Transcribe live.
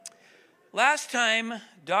Last time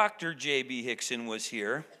Dr. J.B. Hickson was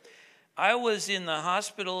here, I was in the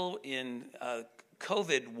hospital in a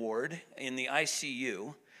COVID ward in the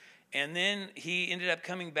ICU, and then he ended up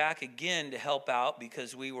coming back again to help out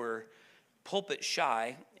because we were pulpit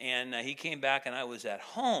shy, and he came back and I was at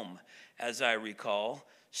home, as I recall,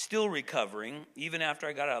 still recovering. Even after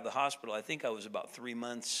I got out of the hospital, I think I was about 3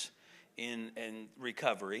 months in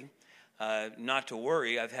recovery. Not to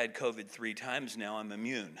worry, I've had COVID 3 times now, I'm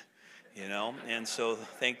immune. And so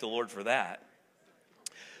thank the Lord for that.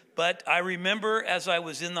 But I remember as I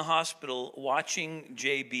was in the hospital watching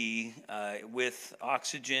JB with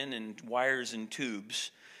oxygen and wires and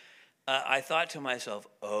tubes, I thought to myself,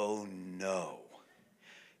 oh no,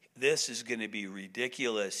 this is going to be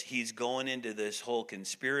ridiculous. He's going into this whole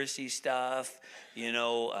conspiracy stuff,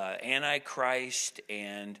 Antichrist,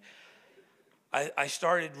 and I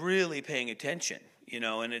started really paying attention.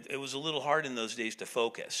 And it was a little hard in those days to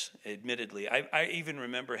focus, admittedly. I even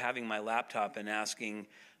remember having my laptop and asking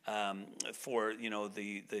for,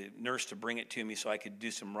 the nurse to bring it to me so I could do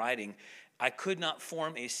some writing. I could not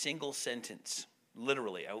form a single sentence,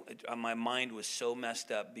 literally. My mind was so messed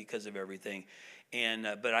up because of everything.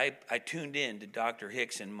 But I tuned in to Dr.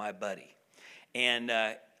 Hickson, my buddy. And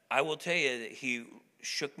I will tell you that he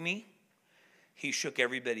shook me. He shook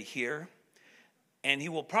everybody here. And he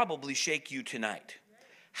will probably shake you tonight.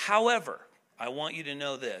 However, I want you to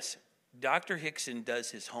know this. Dr. Hickson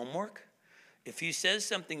does his homework. If he says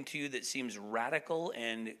something to you that seems radical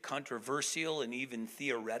and controversial and even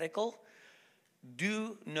theoretical,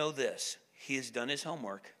 do know this. He has done his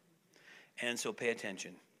homework, and so pay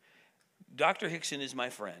attention. Dr. Hickson is my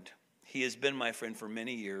friend. He has been my friend for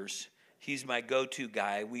many years. He's my go-to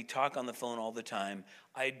guy. We talk on the phone all the time.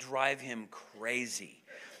 I drive him crazy.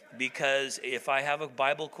 Because if I have a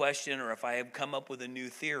Bible question or if I have come up with a new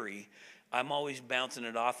theory, I'm always bouncing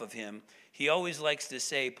it off of him. He always likes to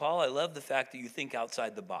say, Paul, I love the fact that you think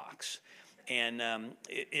outside the box. And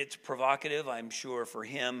it's provocative, I'm sure, for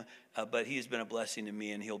him, but he has been a blessing to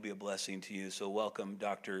me and he'll be a blessing to you. So welcome,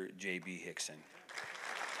 Dr. J.B. Hickson.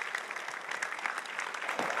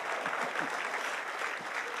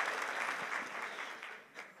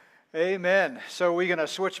 Amen. So we're going to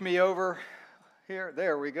switch me over here.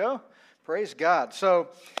 There we go. Praise God. So,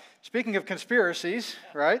 speaking of conspiracies,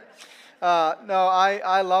 right?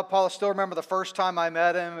 I love Paul. I still remember the first time I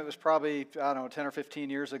met him. It was probably, 10 or 15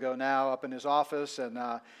 years ago now, up in his office, and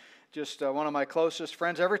just one of my closest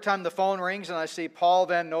friends. Every time the phone rings and I see Paul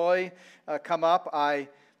Van Noy come up,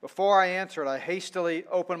 before I answer it, I hastily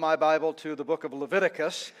open my Bible to the book of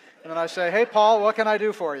Leviticus, and then I say, hey, Paul, what can I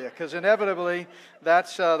do for you? Because inevitably,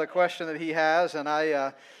 that's the question that he has, and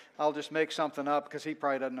I'll just make something up because he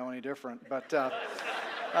probably doesn't know any different. But I've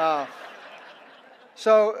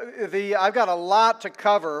got a lot to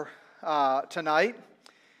cover tonight.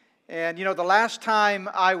 And, the last time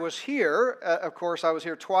I was here, of course, I was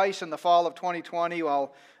here twice in the fall of 2020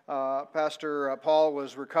 while Pastor Paul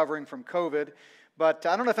was recovering from COVID. But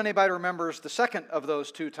I don't know if anybody remembers the second of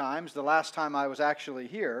those two times. The last time I was actually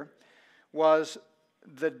here was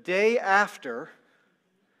the day after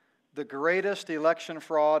the greatest election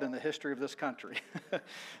fraud in the history of this country.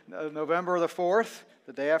 November the 4th,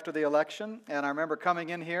 the day after the election, and I remember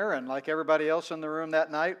coming in here and like everybody else in the room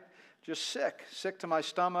that night, just sick to my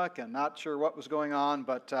stomach and not sure what was going on,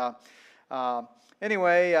 but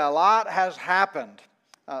anyway, a lot has happened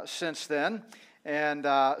since then, and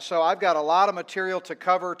so I've got a lot of material to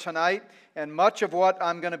cover tonight, and much of what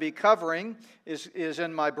I'm going to be covering is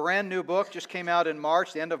in my brand new book, just came out in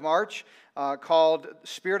March, the end of March, called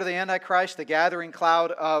Spirit of the Antichrist, The Gathering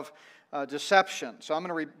Cloud of Deception. So I'm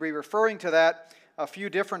going to be referring to that a few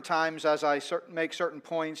different times as I make certain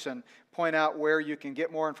points and point out where you can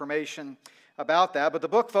get more information about that. But the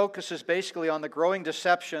book focuses basically on the growing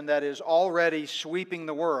deception that is already sweeping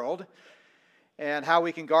the world and how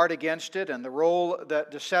we can guard against it and the role that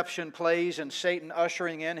deception plays in Satan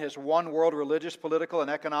ushering in his one world religious, political, and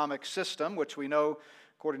economic system, which we know,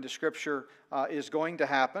 according to Scripture, is going to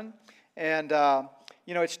happen. And,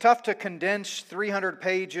 it's tough to condense 300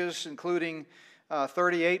 pages, including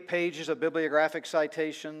 38 pages of bibliographic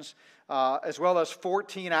citations, as well as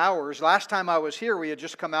 14 hours. Last time I was here, we had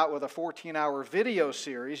just come out with a 14-hour video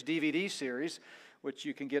series, DVD series, which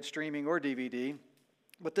you can get streaming or DVD.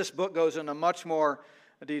 But this book goes into much more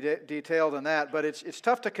detail than that. But it's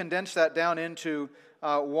tough to condense that down into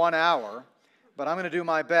 1 hour. But I'm going to do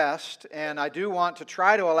my best, and I do want to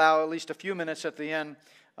try to allow at least a few minutes at the end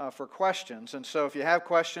for questions. And so if you have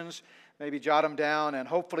questions, maybe jot them down, and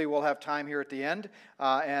hopefully we'll have time here at the end.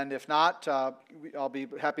 And if not, I'll be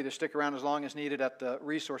happy to stick around as long as needed at the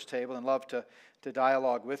resource table and love to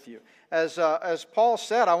dialogue with you. As Paul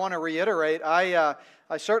said, I want to reiterate, I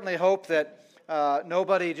certainly hope that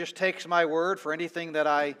nobody just takes my word for anything that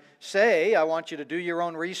I say. I want you to do your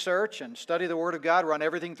own research and study the Word of God, run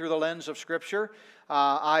everything through the lens of Scripture.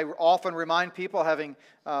 I often remind people, having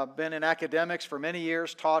been in academics for many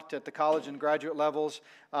years, taught at the college and graduate levels,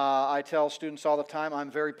 I tell students all the time, I'm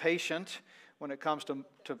very patient when it comes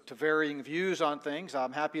to varying views on things.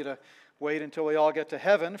 I'm happy to wait until we all get to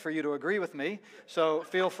heaven for you to agree with me. So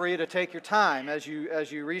feel free to take your time as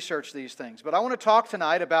you research these things. But I want to talk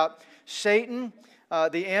tonight about Satan,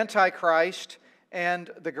 the Antichrist, and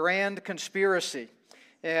the grand conspiracy.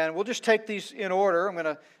 And we'll just take these in order. I'm going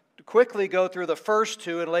to quickly go through the first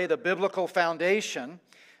two and lay the biblical foundation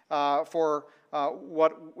for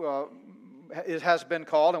what it has been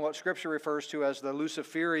called and what Scripture refers to as the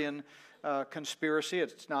Luciferian conspiracy.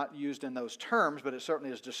 It's not used in those terms, but it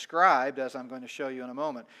certainly is described, as I'm going to show you in a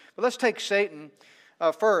moment. But let's take Satan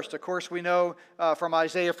first. Of course, we know from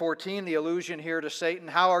Isaiah 14 the allusion here to Satan.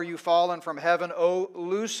 How are you fallen from heaven, O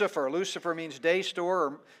Lucifer? Lucifer means day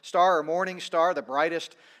star or morning star, the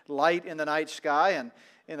brightest light in the night sky. And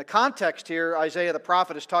in the context here, Isaiah the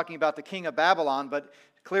prophet is talking about the king of Babylon, but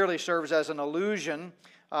clearly serves as an allusion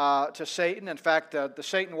to Satan. In fact, the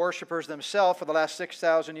Satan worshipers themselves, for the last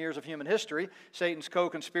 6,000 years of human history, Satan's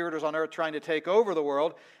co-conspirators on earth trying to take over the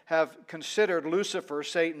world, have considered Lucifer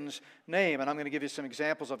Satan's name. And I'm going to give you some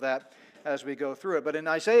examples of that as we go through it. But in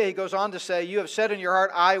Isaiah, he goes on to say, you have said in your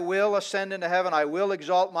heart, I will ascend into heaven. I will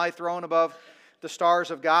exalt my throne above the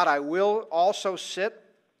stars of God. I will also sit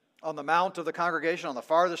on the mount of the congregation on the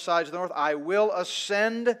farthest sides of the north. I will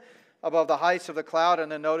ascend above the heights of the cloud.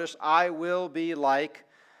 And then notice, I will be like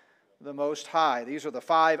the Most High. These are the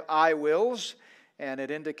 5 I wills, and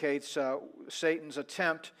it indicates Satan's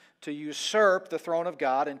attempt to usurp the throne of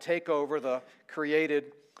God and take over the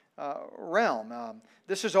created realm.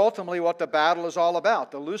 This is ultimately what the battle is all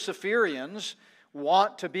about. The Luciferians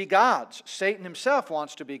want to be gods. Satan himself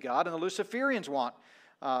wants to be God, and the Luciferians want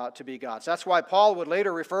to be gods. That's why Paul would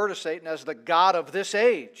later refer to Satan as the god of this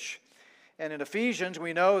age. And in Ephesians,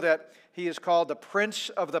 we know that he is called the prince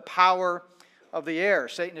of the power of the air.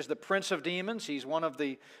 Satan is the prince of demons. He's one of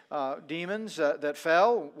the demons that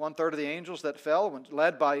fell, 1/3 of the angels that fell,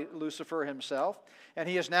 led by Lucifer himself. And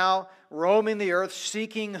he is now roaming the earth,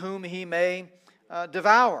 seeking whom he may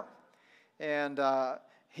devour. And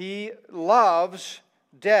he loves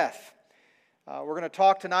death. We're going to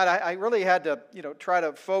talk tonight. I really had to, try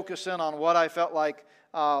to focus in on what I felt like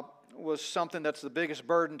was something that's the biggest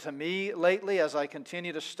burden to me lately as I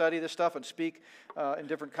continue to study this stuff and speak in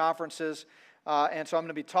different conferences. And so I'm going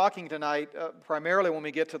to be talking tonight primarily when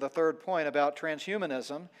we get to the third point about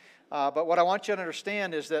transhumanism. But what I want you to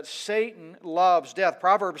understand is that Satan loves death.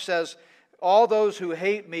 Proverbs says, all those who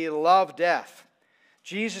hate me love death.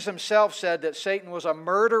 Jesus himself said that Satan was a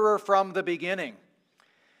murderer from the beginning.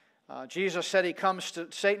 Jesus said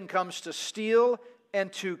Satan comes to steal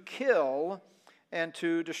and to kill and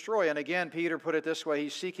to destroy. And again, Peter put it this way,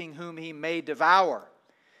 he's seeking whom he may devour.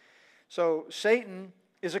 So Satan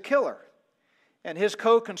is a killer. And his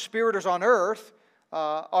co-conspirators on earth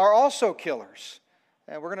are also killers.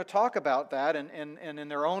 And we're going to talk about that and in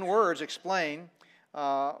their own words explain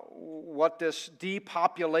what this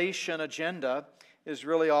depopulation agenda is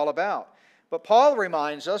really all about. But Paul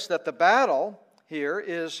reminds us that the battle here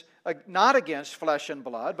is not against flesh and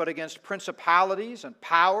blood, but against principalities and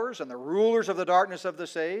powers and the rulers of the darkness of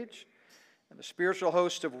this age and the spiritual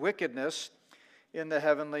host of wickedness in the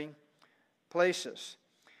heavenly places.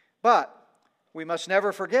 But we must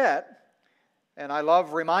never forget, and I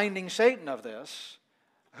love reminding Satan of this,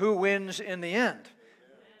 who wins in the end.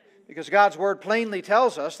 Because God's Word plainly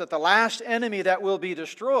tells us that the last enemy that will be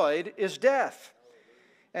destroyed is death.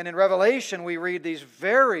 And in Revelation we read these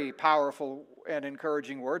very powerful and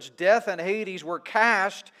encouraging words. Death and Hades were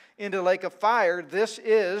cast into the lake of fire. This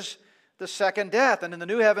is the second death. And in the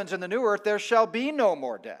new heavens and the new earth there shall be no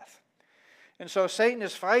more death. And so Satan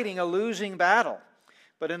is fighting a losing battle.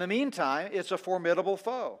 But in the meantime, it's a formidable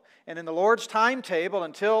foe. And in the Lord's timetable,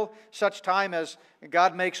 until such time as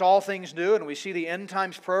God makes all things new, and we see the end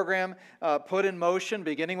times program put in motion,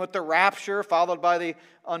 beginning with the rapture, followed by the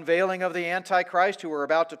unveiling of the Antichrist, who we're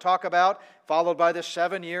about to talk about, followed by the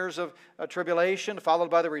 7 years of tribulation,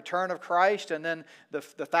 followed by the return of Christ, and then the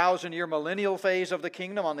 1,000-year millennial phase of the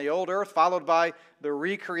kingdom on the old earth, followed by the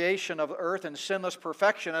recreation of earth in sinless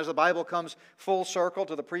perfection as the Bible comes full circle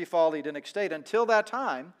to the pre-fall Edenic state. Until that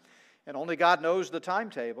time, and only God knows the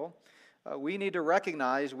timetable, we need to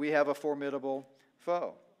recognize we have a formidable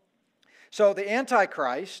foe. So the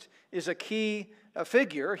Antichrist is a key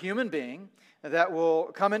figure, human being, that will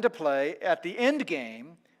come into play at the end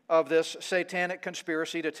game of this satanic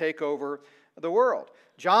conspiracy to take over the world.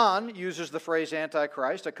 John uses the phrase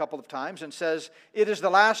Antichrist a couple of times and says, it is the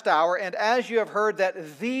last hour, and as you have heard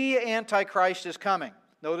that the Antichrist is coming.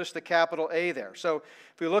 Notice the capital A there. So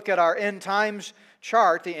if we look at our end times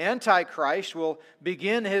chart, the Antichrist will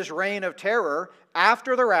begin his reign of terror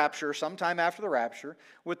after the rapture, sometime after the rapture,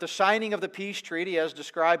 with the signing of the peace treaty as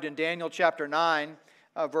described in Daniel chapter 9,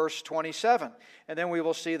 verse 27. And then we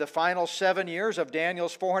will see the final 7 years of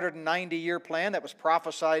Daniel's 490-year plan that was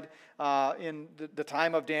prophesied in the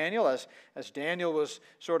time of Daniel, as Daniel was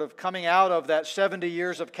sort of coming out of that 70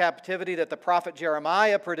 years of captivity that the prophet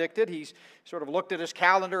Jeremiah predicted. He sort of looked at his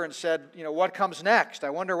calendar and said, what comes next? I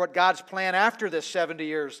wonder what God's plan after this 70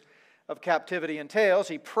 years of captivity entails.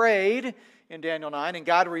 He prayed in Daniel 9, and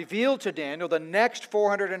God revealed to Daniel the next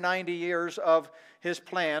 490 years of his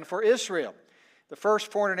plan for Israel. The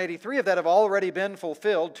first 483 of that have already been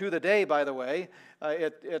fulfilled to the day, by the way,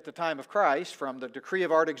 at the time of Christ, from the decree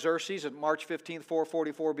of Artaxerxes at March 15,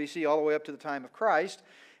 444 BC, all the way up to the time of Christ.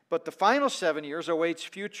 But the final 7 years awaits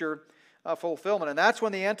future fulfillment, and that's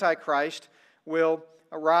when the Antichrist will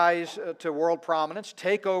arise to world prominence,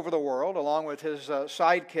 take over the world, along with his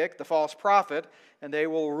sidekick, the false prophet, and they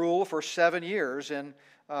will rule for 7 years in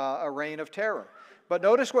a reign of terror. But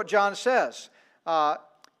notice what John says.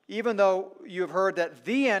 Even though you have heard that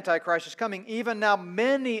the Antichrist is coming, even now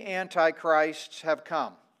many Antichrists have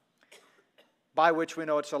come, by which we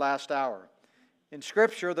know it's the last hour. In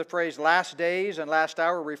Scripture, the phrase last days and last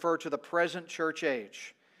hour refer to the present church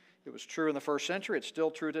age. It was true in the first century, it's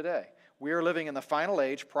still true today. We are living in the final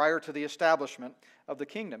age prior to the establishment of the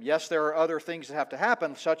kingdom. Yes, there are other things that have to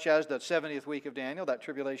happen, such as the 70th week of Daniel, that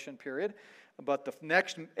tribulation period, but the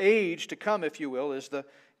next age to come, if you will, is the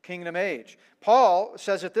kingdom age. Paul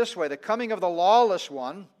says it this way: the coming of the lawless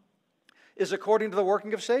one is according to the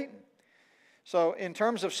working of Satan. So in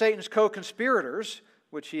terms of Satan's co-conspirators,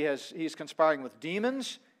 which he's conspiring with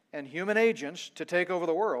demons and human agents to take over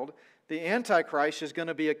the world, the Antichrist is going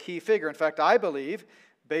to be a key figure. In fact, I believe,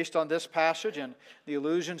 based on this passage and the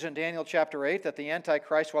allusions in Daniel chapter 8, that the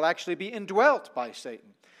Antichrist will actually be indwelt by Satan,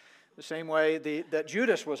 the same way that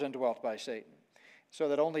Judas was indwelt by Satan. So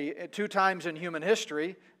that only 2 times in human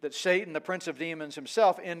history that Satan, the prince of demons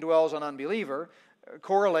himself, indwells an unbeliever,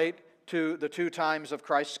 correlate to the 2 times of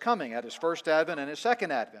Christ's coming, at his first advent and his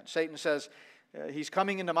second advent. Satan says, he's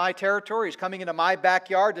coming into my territory, he's coming into my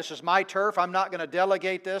backyard, this is my turf, I'm not going to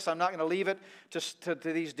delegate this, I'm not going to leave it to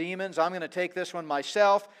these demons, I'm going to take this one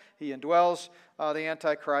myself. He indwells the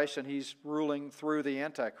Antichrist, and he's ruling through the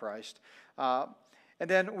Antichrist. And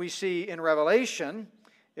then we see in Revelation,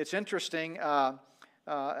 it's interesting,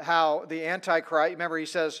 how the Antichrist, remember he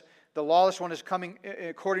says the lawless one is coming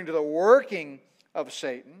according to the working of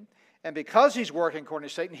Satan, and because he's working according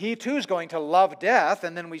to Satan, he too is going to love death.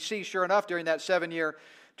 And then we see, sure enough, during that 7-year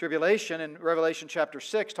tribulation in Revelation chapter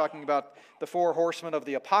 6, talking about the 4 horsemen of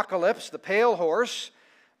the apocalypse, the pale horse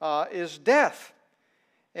is death.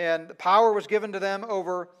 And power was given to them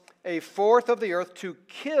over 1/4 of the earth to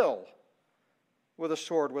kill with a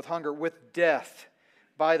sword, with hunger, with death,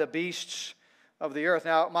 by the beasts of the earth.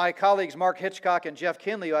 Now, my colleagues Mark Hitchcock and Jeff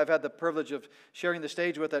Kinley, who I've had the privilege of sharing the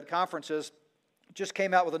stage with at conferences, just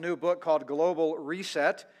came out with a new book called Global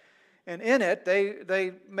Reset. And in it,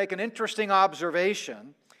 they make an interesting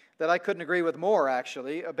observation that I couldn't agree with more,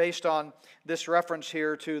 actually, based on this reference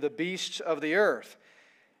here to the beasts of the earth.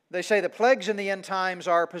 They say the plagues in the end times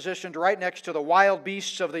are positioned right next to the wild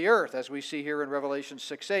beasts of the earth, as we see here in Revelation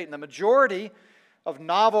 6:8. And the majority of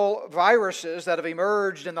novel viruses that have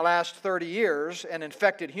emerged in the last 30 years and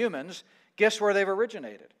infected humans, guess where they've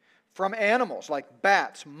originated? From animals like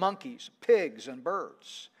bats, monkeys, pigs, and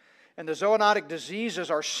birds. And the zoonotic diseases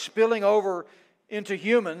are spilling over into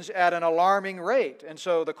humans at an alarming rate. And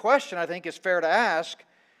so the question, I think, is fair to ask,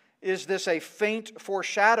 is this a faint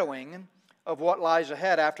foreshadowing of what lies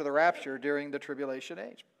ahead after the rapture during the tribulation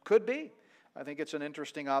age? Could be. I think it's an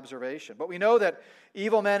interesting observation. But we know that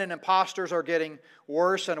evil men and impostors are getting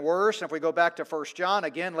worse and worse. And if we go back to 1 John,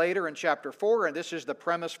 again later in chapter 4, and this is the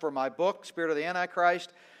premise for my book, Spirit of the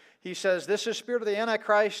Antichrist, he says, this is Spirit of the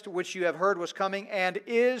Antichrist, which you have heard was coming and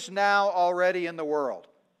is now already in the world.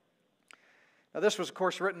 Now this was, of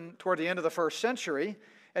course, written toward the end of the 1st century,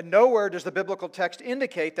 and nowhere does the biblical text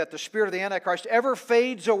indicate that the Spirit of the Antichrist ever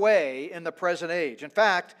fades away in the present age. In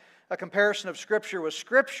fact, a comparison of Scripture with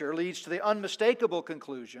Scripture leads to the unmistakable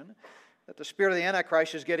conclusion that the spirit of the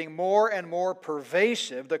Antichrist is getting more and more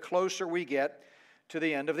pervasive the closer we get to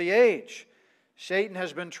the end of the age. Satan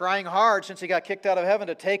has been trying hard since he got kicked out of heaven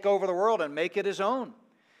to take over the world and make it his own.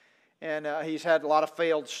 And he's had a lot of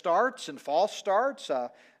failed starts and false starts. Of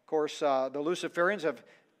course, the Luciferians have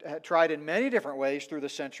tried in many different ways through the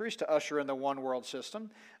centuries to usher in the one world system.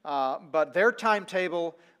 But their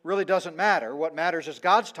timetable really doesn't matter. What matters is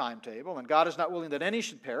God's timetable, and God is not willing that any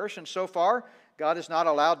should perish. And so far, God has not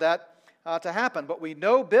allowed that to happen. But we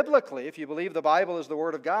know biblically, if you believe the Bible is the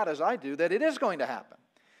Word of God, as I do, that it is going to happen.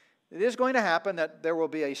 It is going to happen that there will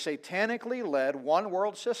be a satanically led one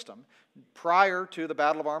world system prior to the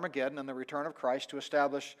Battle of Armageddon and the return of Christ to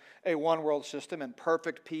establish a one world system in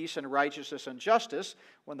perfect peace and righteousness and justice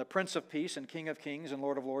when the Prince of Peace and King of Kings and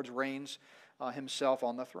Lord of Lords reigns himself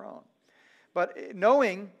on the throne. But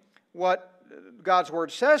knowing what God's Word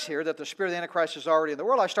says here, that the spirit of the Antichrist is already in the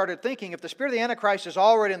world, I started thinking, if the spirit of the Antichrist is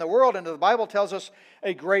already in the world, and the Bible tells us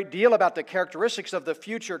a great deal about the characteristics of the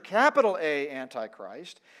future capital A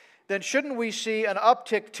Antichrist, then shouldn't we see an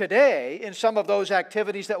uptick today in some of those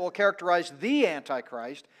activities that will characterize the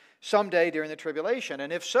Antichrist someday during the tribulation?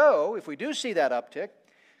 And if so, if we do see that uptick,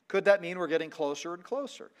 could that mean we're getting closer and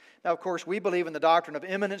closer? Now, of course, we believe in the doctrine of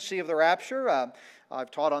imminency of the rapture.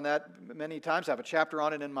 I've taught on that many times. I have a chapter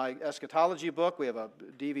on it in my eschatology book. We have a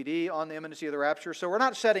DVD on the imminency of the rapture. So we're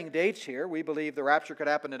not setting dates here. We believe the rapture could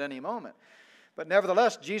happen at any moment. But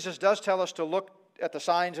nevertheless, Jesus does tell us to look at the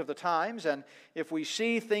signs of the times, and if we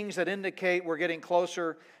see things that indicate we're getting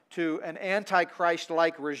closer to an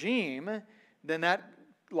Antichrist-like regime, then that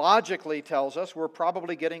logically tells us we're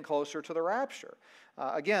probably getting closer to the rapture.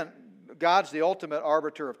 Again, God's the ultimate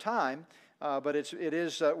arbiter of time, but it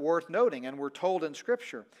is worth noting, and we're told in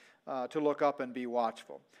Scripture to look up and be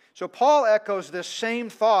watchful. So Paul echoes this same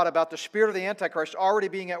thought about the spirit of the Antichrist already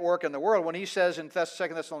being at work in the world when he says in 2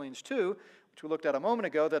 Thessalonians 2, which we looked at a moment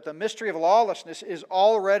ago, that the mystery of lawlessness is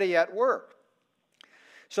already at work.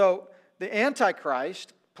 So the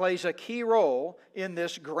Antichrist plays a key role in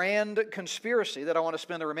this grand conspiracy that I want to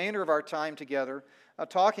spend the remainder of our time together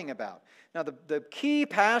talking about. Now, the key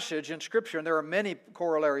passage in Scripture, and there are many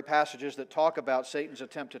corollary passages that talk about Satan's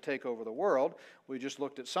attempt to take over the world. We just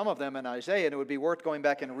looked at some of them in Isaiah, and it would be worth going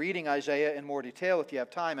back and reading Isaiah in more detail if you have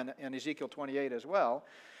time, and Ezekiel 28 as well.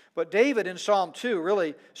 But David in Psalm 2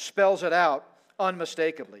 really spells it out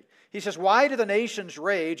unmistakably. He says, "Why do the nations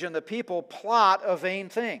rage and the people plot a vain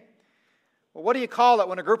thing?" Well, what do you call it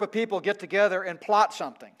when a group of people get together and plot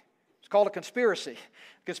something? It's called a conspiracy.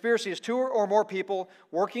 A conspiracy is two or more people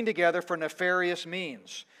working together for nefarious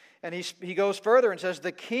means. And he goes further and says,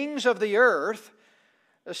 "The kings of the earth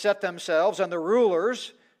set themselves, and the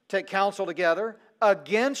rulers take counsel together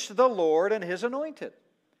against the Lord and His anointed."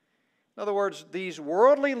 In other words, these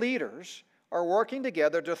worldly leaders are working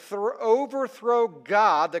together to overthrow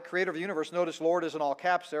God, the creator of the universe. Notice Lord is in all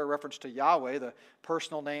caps there, a reference to Yahweh, the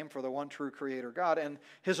personal name for the one true creator God, and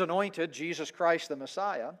His anointed, Jesus Christ the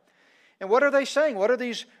Messiah. And what are they saying? What are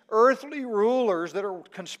these earthly rulers that are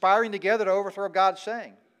conspiring together to overthrow God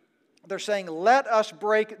saying? They're saying, let us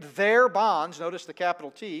break their bonds. Notice the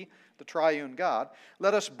capital T, the triune God.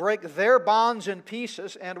 Let us break their bonds in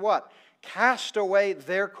pieces and what? Cast away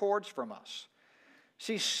their cords from us.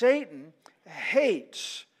 See, Satan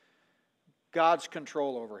hates God's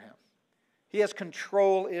control over him. He has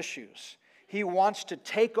control issues. He wants to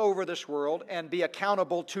take over this world and be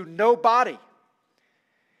accountable to nobody.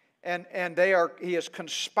 And he is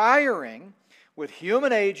conspiring with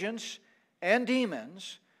human agents and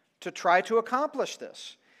demons to try to accomplish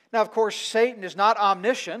this. Now, of course, Satan is not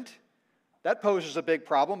omniscient. That poses a big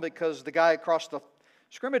problem because the guy across the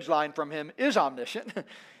scrimmage line from him is omniscient.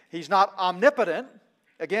 He's not omnipotent.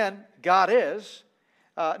 Again, God is.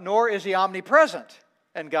 Nor is he omnipresent,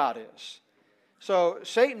 and God is. So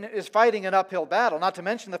Satan is fighting an uphill battle, not to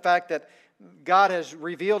mention the fact that God has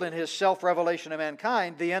revealed in His self-revelation of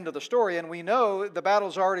mankind the end of the story, and we know the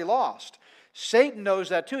battle's already lost. Satan knows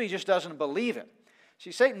that too, he just doesn't believe it.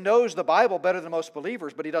 See, Satan knows the Bible better than most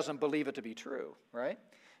believers, but he doesn't believe it to be true, right?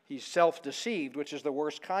 He's self-deceived, which is the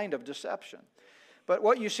worst kind of deception. But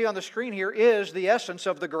what you see on the screen here is the essence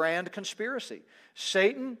of the grand conspiracy.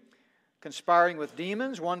 Satan conspiring with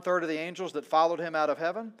demons, 1/3 of the angels that followed him out of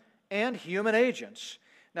heaven, and human agents.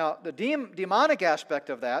 Now, the demonic aspect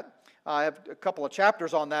of that, I have a couple of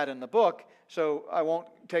chapters on that in the book, so I won't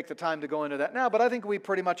take the time to go into that now, but I think we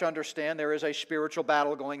pretty much understand there is a spiritual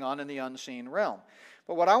battle going on in the unseen realm.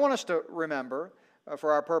 But what I want us to remember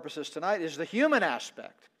for our purposes tonight is the human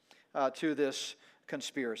aspect to this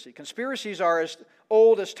conspiracy. Conspiracies are as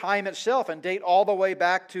old as time itself and date all the way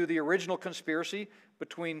back to the original conspiracy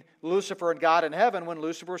between Lucifer and God in heaven when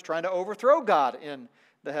Lucifer was trying to overthrow God in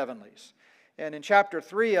the heavenlies. And in chapter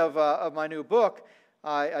 3 of my new book,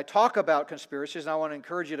 I talk about conspiracies, and I want to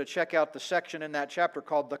encourage you to check out the section in that chapter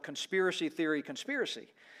called The Conspiracy Theory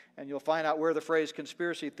Conspiracy. And you'll find out where the phrase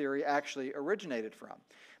conspiracy theory actually originated from.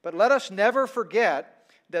 But let us never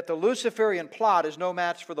forget that the Luciferian plot is no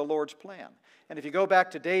match for the Lord's plan. And if you go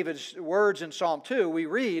back to David's words in Psalm 2, we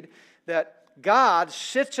read that God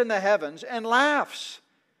sits in the heavens and laughs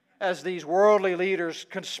as these worldly leaders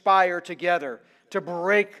conspire together to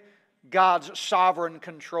break God's sovereign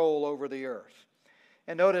control over the earth.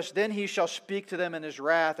 And notice, then he shall speak to them in his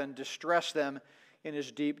wrath and distress them in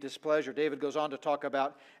his deep displeasure. David goes on to talk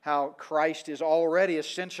about how Christ is already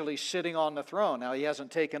essentially sitting on the throne. Now, he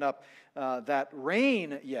hasn't taken up that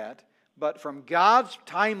reign yet, but from God's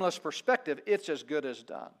timeless perspective, it's as good as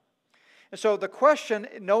done. And so the question,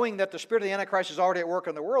 knowing that the spirit of the Antichrist is already at work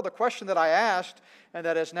in the world, the question that I asked, and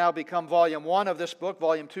that has now become volume 1 of this book,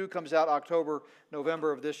 volume 2 comes out October,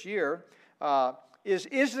 November of this year,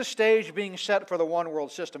 is the stage being set for the one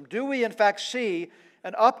world system? Do we in fact see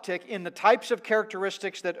an uptick in the types of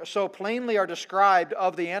characteristics that so plainly are described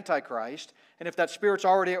of the Antichrist? And if that spirit's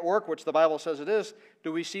already at work, which the Bible says it is,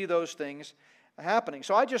 do we see those things happening?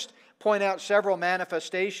 So I just point out several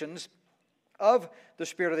manifestations of the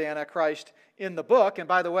spirit of the Antichrist in the book. And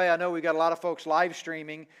by the way, I know we've got a lot of folks live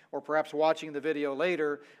streaming or perhaps watching the video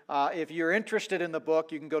later. If you're interested in the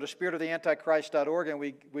book, you can go to spiritoftheantichrist.org, and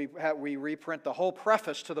we reprint the whole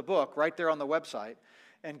preface to the book right there on the website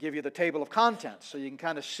and give you the table of contents so you can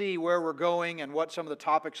kind of see where we're going and what some of the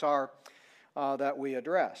topics are that we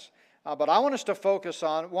address. But I want us to focus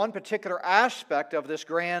on one particular aspect of this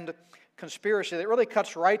grand conspiracy that really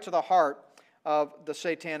cuts right to the heart of the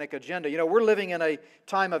satanic agenda. You know, we're living in a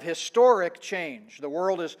time of historic change. The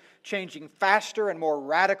world is changing faster and more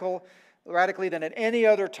radically than at any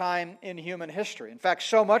other time in human history. In fact,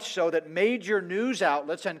 so much so that major news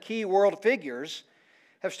outlets and key world figures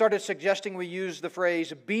have started suggesting we use the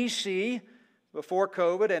phrase BC, before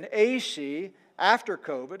COVID, and AC, after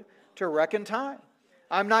COVID, to reckon time.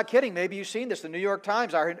 I'm not kidding. Maybe you've seen this. The New York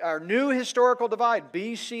Times, our new historical divide,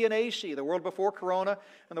 BC and AC, the world before Corona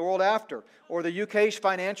and the world after. Or the UK's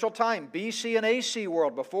Financial Times, BC and AC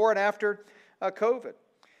world, before and after COVID.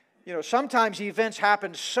 You know, sometimes events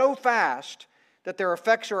happen so fast that their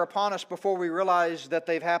effects are upon us before we realize that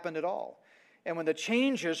they've happened at all. And when the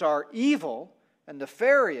changes are evil and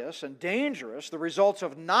nefarious and dangerous, the results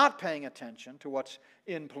of not paying attention to what's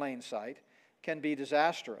in plain sight can be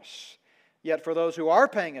disastrous. Yet for those who are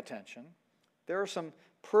paying attention, there are some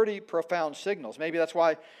pretty profound signals. Maybe that's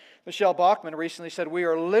why Michelle Bachmann recently said, we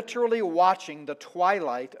are literally watching the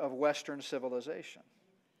twilight of Western civilization.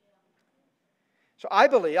 So I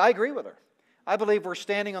agree with her. I believe we're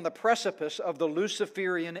standing on the precipice of the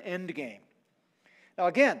Luciferian endgame. Now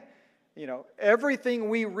again, you know, everything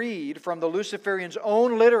we read from the Luciferians'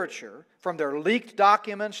 own literature, from their leaked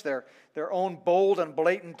documents, their own bold and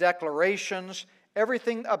blatant declarations,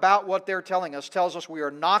 everything about what they're telling us tells us we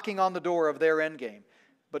are knocking on the door of their endgame.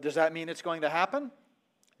 But does that mean it's going to happen?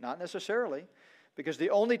 Not necessarily, because the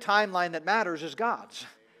only timeline that matters is God's.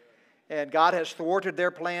 And God has thwarted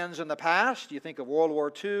their plans in the past. You think of World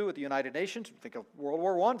War II with the United Nations. You think of World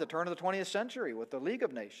War I at the turn of the 20th century with the League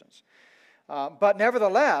of Nations. But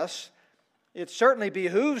nevertheless, it certainly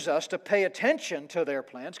behooves us to pay attention to their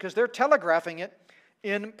plans because they're telegraphing it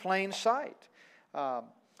in plain sight.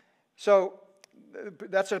 So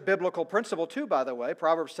that's a biblical principle too, by the way.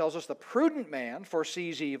 Proverbs tells us the prudent man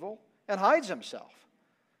foresees evil and hides himself,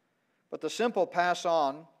 but the simple pass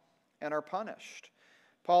on and are punished.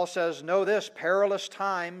 Paul says, know this, perilous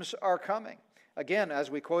times are coming. Again,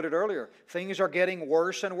 as we quoted earlier, things are getting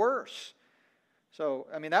worse and worse. So,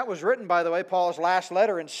 I mean, that was written, by the way, Paul's last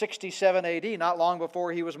letter in 67 AD, not long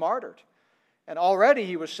before he was martyred. And already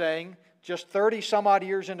he was saying, just 30 some odd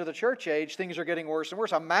years into the church age, things are getting worse and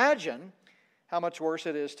worse. Imagine how much worse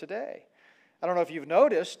it is today. I don't know if you've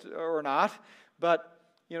noticed or not, but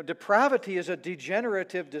you know, depravity is a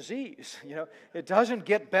degenerative disease. You know, it doesn't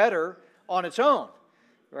get better on its own,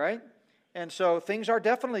 right? And so things are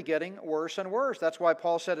definitely getting worse and worse. That's why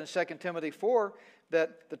Paul said in 2 Timothy 4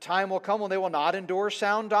 that the time will come when they will not endure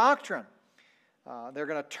sound doctrine. They're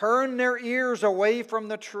going to turn their ears away from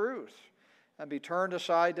the truth and be turned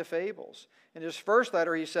aside to fables. In his first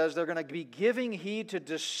letter, he says they're going to be giving heed to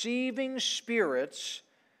deceiving spirits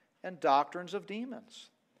and doctrines of demons.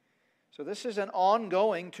 So this is an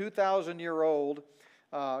ongoing 2,000-year-old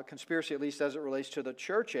conspiracy, at least as it relates to the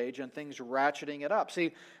church age, and things ratcheting it up.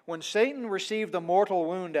 See, when Satan received the mortal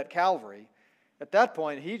wound at Calvary, at that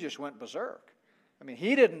point, he just went berserk. I mean,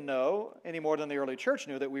 he didn't know, any more than the early church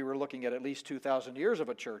knew, that we were looking at least 2,000 years of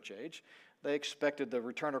a church age. They expected the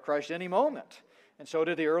return of Christ any moment. And so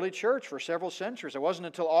did the early church for several centuries. It wasn't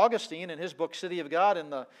until Augustine in his book City of God in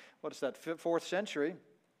the, 4th century,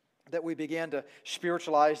 that we began to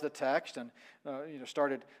spiritualize the text and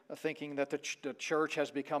started thinking that the church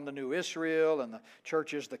has become the new Israel and the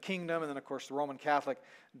church is the kingdom, and then of course the Roman Catholic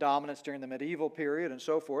dominance during the medieval period and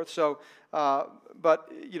so forth. So,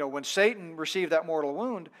 but when Satan received that mortal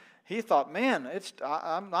wound, he thought, man,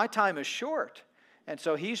 my time is short. And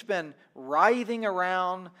so he's been writhing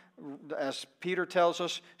around, as Peter tells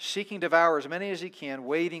us, seeking to devour as many as he can,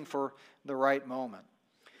 waiting for the right moment.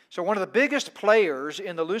 So one of the biggest players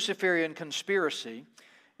in the Luciferian conspiracy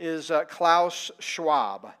is Klaus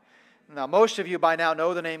Schwab. Now, most of you by now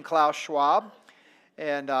know the name Klaus Schwab,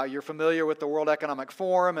 and you're familiar with the World Economic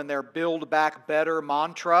Forum and their Build Back Better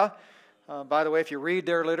mantra. By the way, if you read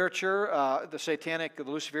their literature, the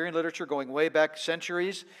Luciferian literature going way back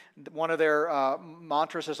centuries, one of their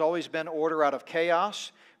mantras has always been order out of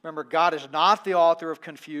chaos. Remember, God is not the author of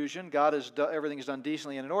confusion. Everything is done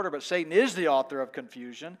decently and in order, but Satan is the author of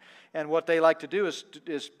confusion. And what they like to do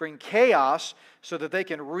is bring chaos so that they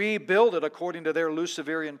can rebuild it according to their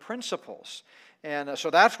Luciferian principles. And so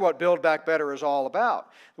that's what Build Back Better is all about.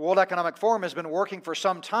 The World Economic Forum has been working for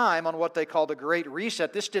some time on what they call the Great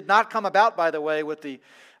Reset. This did not come about, by the way, with the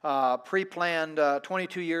pre-planned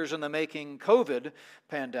 22 years in the making COVID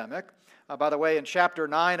pandemic. By the way, in chapter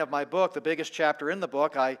 9 of my book, the biggest chapter in the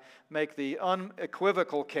book, I make the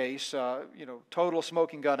unequivocal case, total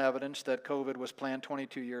smoking gun evidence that COVID was planned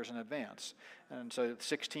 22 years in advance. And so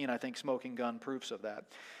 16, I think, smoking gun proofs of that.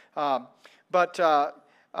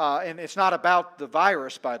 And it's not about the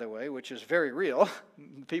virus, by the way, which is very real.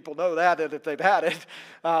 People know that if they've had it.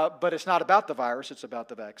 But it's not about the virus, it's about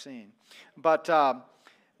the vaccine. But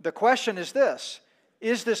the question is this.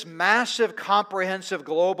 Is this massive, comprehensive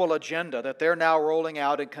global agenda that they're now rolling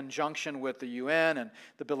out in conjunction with the UN and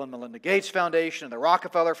the Bill and Melinda Gates Foundation and the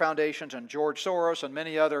Rockefeller Foundations and George Soros and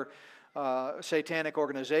many other satanic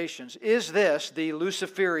organizations, is this the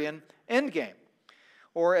Luciferian endgame?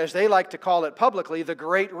 Or as they like to call it publicly, the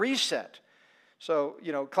Great Reset. So,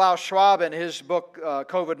 Klaus Schwab in his book,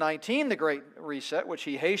 COVID-19, The Great Reset, which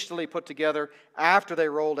he hastily put together after they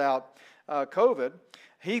rolled out COVID,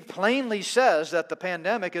 he plainly says that the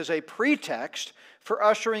pandemic is a pretext for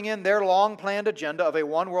ushering in their long-planned agenda of a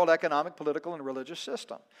one-world economic, political, and religious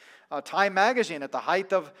system. Time magazine, at the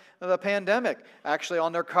height of the pandemic, actually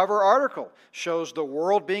on their cover article, shows the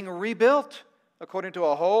world being rebuilt according to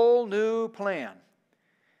a whole new plan.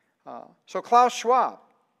 So Klaus Schwab,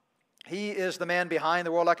 he is the man behind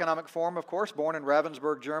the World Economic Forum, of course, born in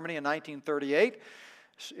Ravensburg, Germany in 1938.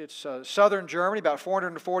 It's southern Germany, about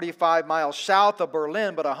 445 miles south of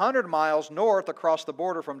Berlin, but 100 miles north across the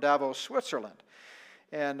border from Davos, Switzerland.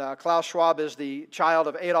 And Klaus Schwab is the child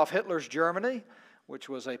of Adolf Hitler's Germany, which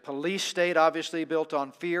was a police state, obviously built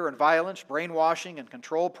on fear and violence, brainwashing and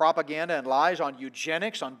control, propaganda and lies, on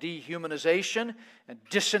eugenics, on dehumanization and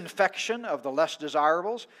disinfection of the less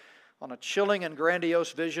desirables, on a chilling and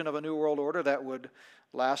grandiose vision of a new world order that would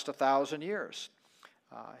last 1,000 years.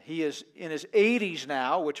 He is in his 80s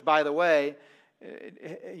now, which, by the way,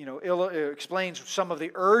 explains some of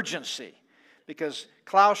the urgency, because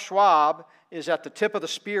Klaus Schwab is at the tip of the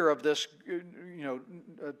spear of this,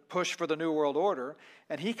 push for the New World Order,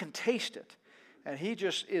 and he can taste it. And he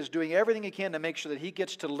just is doing everything he can to make sure that he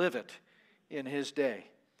gets to live it in his day.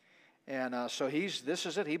 And so this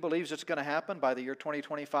is it. He believes it's going to happen by the year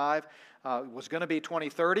 2025. It was going to be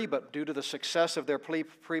 2030, but due to the success of their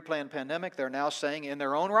pre-planned pandemic, they're now saying in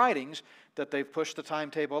their own writings that they've pushed the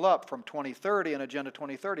timetable up from 2030 and Agenda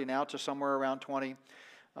 2030 now to somewhere around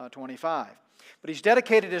 2025. But he's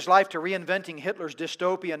dedicated his life to reinventing Hitler's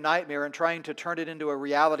dystopian nightmare and trying to turn it into a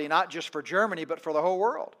reality not just for Germany, but for the whole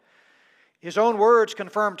world. His own words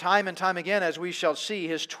confirm time and time again, as we shall see,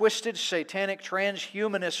 his twisted, satanic,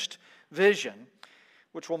 transhumanist vision,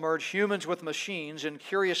 which will merge humans with machines in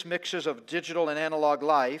curious mixes of digital and analog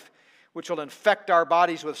life, which will infect our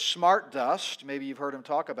bodies with smart dust. Maybe you've heard him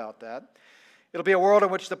talk about that. It'll be a world in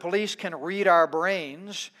which the police can read our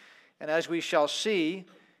brains, and as we shall see,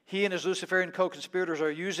 he and his Luciferian co-conspirators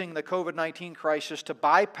are using the COVID-19 crisis to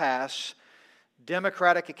bypass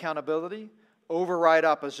democratic accountability, override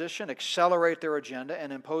opposition, accelerate their agenda,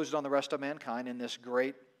 and impose it on the rest of mankind in this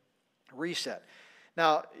great reset.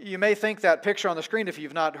 Now, you may think that picture on the screen, if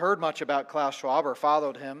you've not heard much about Klaus Schwab or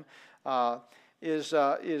followed him, is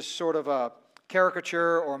sort of a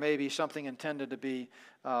caricature or maybe something intended to be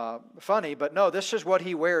funny. But no, this is what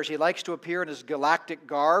he wears. He likes to appear in his galactic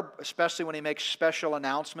garb, especially when he makes special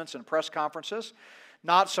announcements and press conferences.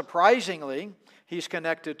 Not surprisingly, he's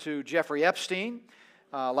connected to Jeffrey Epstein,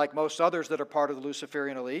 like most others that are part of the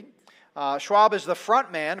Luciferian elite. Schwab is the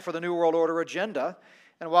front man for the New World Order agenda.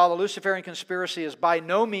 And while the Luciferian conspiracy is by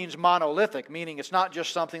no means monolithic, meaning it's not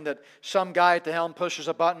just something that some guy at the helm pushes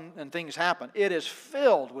a button and things happen, it is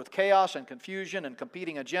filled with chaos and confusion and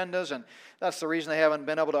competing agendas, and that's the reason they haven't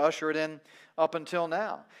been able to usher it in up until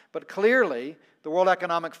now. But clearly, the World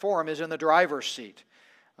Economic Forum is in the driver's seat.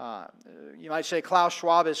 You might say Klaus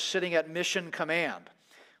Schwab is sitting at mission command,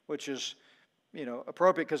 which is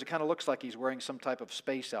appropriate because it kind of looks like he's wearing some type of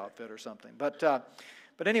space outfit or something.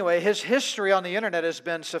 But anyway, his history on the internet has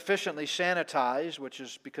been sufficiently sanitized, which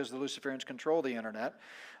is because the Luciferians control the internet.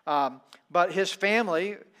 But his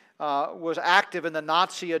family was active in the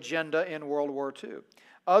Nazi agenda in World War II.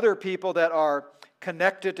 Other people that are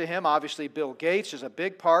connected to him, obviously Bill Gates is a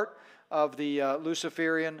big part of the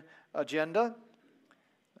Luciferian agenda.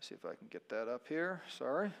 Let's see if I can get that up here.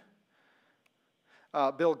 Sorry.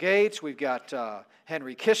 Bill Gates, we've got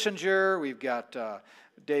Henry Kissinger, we've got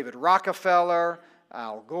David Rockefeller,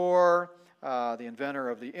 Al Gore, the inventor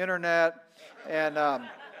of the internet, and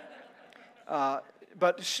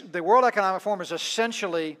but the World Economic Forum is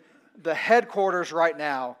essentially the headquarters right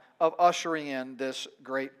now of ushering in this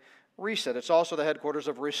great reset. It's also the headquarters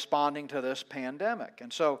of responding to this pandemic,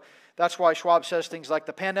 and so that's why Schwab says things like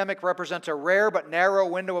the pandemic represents a rare but narrow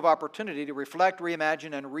window of opportunity to reflect,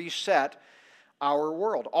 reimagine, and reset our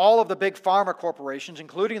world. All of the big pharma corporations,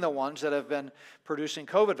 including the ones that have been producing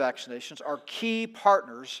COVID vaccinations, are key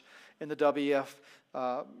partners in the WEF,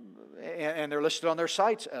 and they're listed on their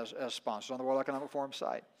sites as sponsors, on the World Economic Forum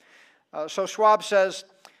site. So Schwab says,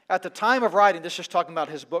 at the time of writing, this is talking about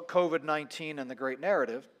his book, COVID-19 and the Great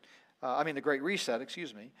Narrative, the Great Reset,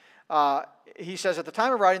 excuse me. He says, at the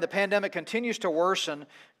time of writing, the pandemic continues to worsen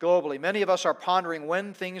globally. Many of us are pondering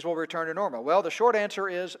when things will return to normal. Well, the short answer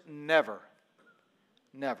is never.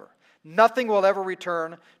 Never. Nothing will ever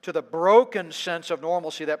return to the broken sense of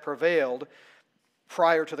normalcy that prevailed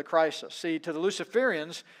prior to the crisis. See, to the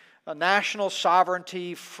Luciferians, national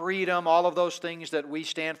sovereignty, freedom, all of those things that we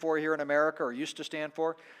stand for here in America or used to stand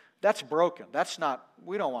for, that's broken.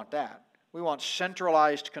 We don't want that. We want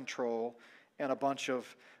centralized control and a bunch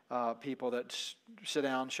of people that sit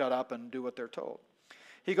down, shut up, and do what they're told.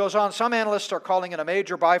 He goes on, some analysts are calling it a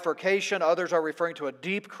major bifurcation. Others are referring to a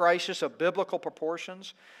deep crisis of biblical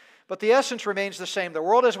proportions. But the essence remains the same. The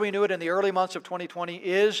world as we knew it in the early months of 2020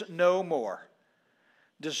 is no more,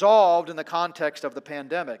 dissolved in the context of the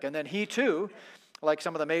pandemic. And then he too, like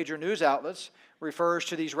some of the major news outlets, refers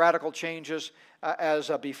to these radical changes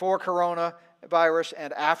as before coronavirus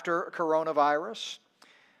and after coronavirus.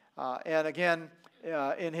 And again,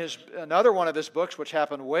 in another one of his books, which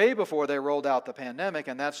happened way before they rolled out the pandemic,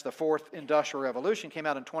 and that's the Fourth Industrial Revolution, came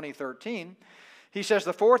out in 2013. He says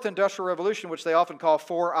the Fourth Industrial Revolution, which they often call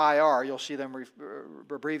 4IR, you'll see them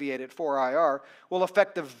abbreviated 4IR, will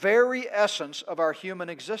affect the very essence of our human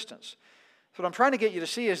existence. So what I'm trying to get you to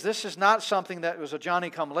see is this is not something that was a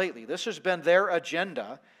Johnny-come-lately. This has been their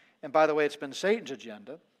agenda, and by the way, it's been Satan's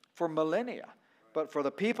agenda, for millennia. But for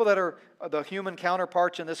the people that are the human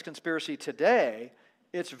counterparts in this conspiracy today,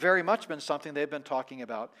 it's very much been something they've been talking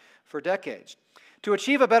about for decades. To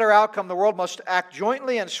achieve a better outcome, the world must act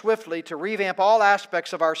jointly and swiftly to revamp all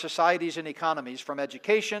aspects of our societies and economies, from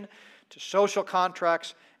education to social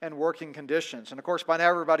contracts and working conditions. And of course, by now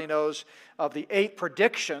everybody knows of the 8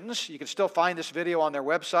 predictions. You can still find this video on their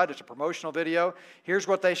website. It's a promotional video. Here's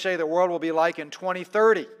what they say the world will be like in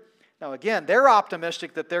 2030. Now again, they're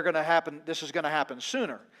optimistic that this is going to happen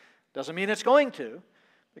sooner. Doesn't mean it's going to,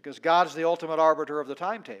 because God's the ultimate arbiter of the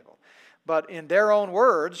timetable. But in their own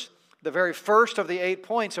words, the very first of the 8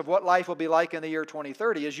 points of what life will be like in the year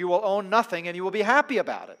 2030 is you will own nothing and you will be happy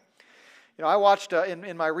about it. I watched,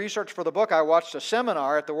 in my research for the book, I watched a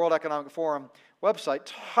seminar at the World Economic Forum website,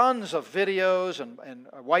 tons of videos and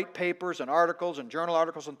white papers and articles and journal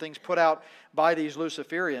articles and things put out by these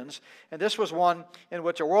Luciferians. And this was one in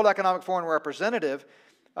which a World Economic Forum representative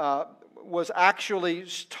was actually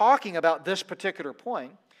talking about this particular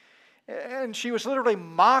point. And she was literally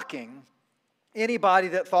mocking anybody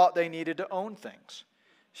that thought they needed to own things.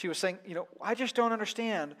 She was saying, I just don't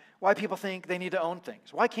understand why people think they need to own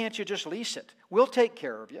things. Why can't you just lease it? We'll take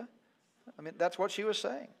care of you. That's what she was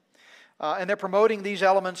saying. And they're promoting these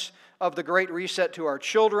elements of the Great Reset to our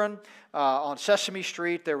children. On Sesame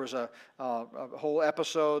Street, there was a whole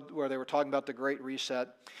episode where they were talking about the Great Reset.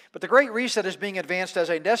 But the Great Reset is being advanced as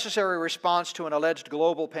a necessary response to an alleged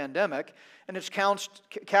global pandemic, and it's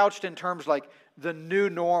couched in terms like the new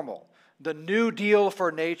normal, the New Deal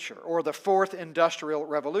for nature, or the Fourth Industrial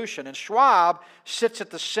Revolution. And Schwab sits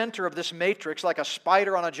at the center of this matrix like a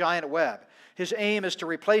spider on a giant web. His aim is to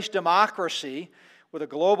replace democracy with a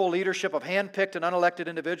global leadership of hand-picked and unelected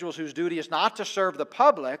individuals whose duty is not to serve the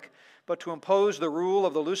public, but to impose the rule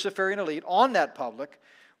of the Luciferian elite on that public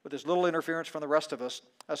with as little interference from the rest of us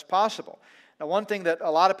as possible. Now, one thing that a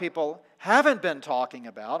lot of people haven't been talking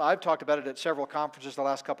about, I've talked about it at several conferences the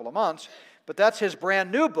last couple of months, but that's his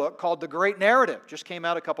brand new book called The Great Narrative. Just came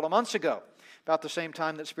out a couple of months ago, about the same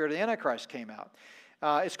time that Spirit of the Antichrist came out.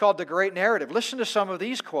 It's called The Great Narrative. Listen to some of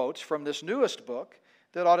these quotes from this newest book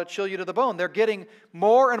that ought to chill you to the bone. They're getting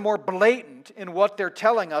more and more blatant in what they're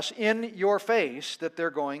telling us in your face that they're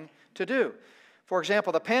going to do. For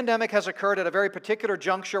example, the pandemic has occurred at a very particular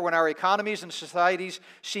juncture when our economies and societies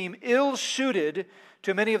seem ill-suited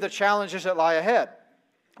to many of the challenges that lie ahead,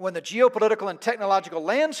 when the geopolitical and technological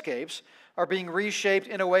landscapes are being reshaped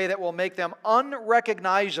in a way that will make them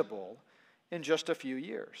unrecognizable in just a few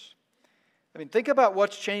years. I mean, think about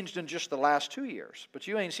what's changed in just the last 2 years, but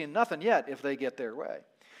you ain't seen nothing yet if they get their way.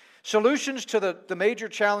 Solutions to the major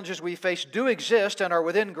challenges we face do exist and are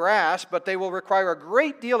within grasp, but they will require a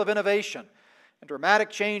great deal of innovation and dramatic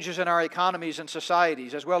changes in our economies and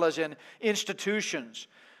societies, as well as in institutions,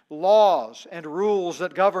 laws, and rules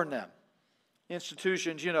that govern them.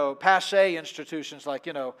 Institutions, passé institutions like,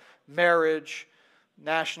 marriage,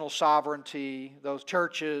 national sovereignty, those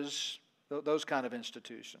churches, those kind of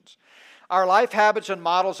institutions. Our life habits and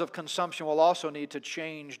models of consumption will also need to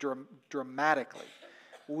change dramatically.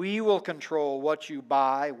 We will control what you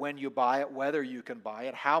buy, when you buy it, whether you can buy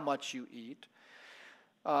it, how much you eat.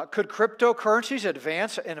 Could cryptocurrencies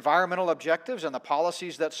advance environmental objectives and the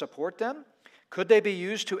policies that support them? Could they be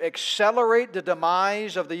used to accelerate the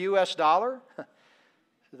demise of the U.S. dollar?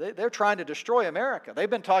 They're trying to destroy America. They've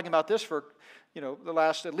been talking about this for the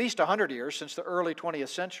last at least 100 years, since the early 20th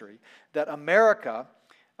century, that America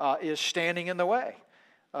is standing in the way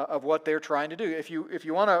of what they're trying to do. If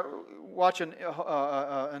you want to watch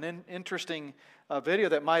an interesting video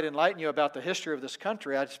that might enlighten you about the history of this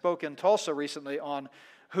country, I spoke in Tulsa recently on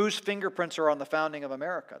whose fingerprints are on the founding of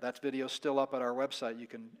America. That video is still up at our website. You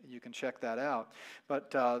can check that out.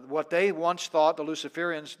 But what they once thought, the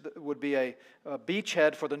Luciferians, would be a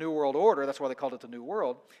beachhead for the New World Order, that's why they called it the New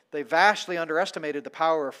World, they vastly underestimated the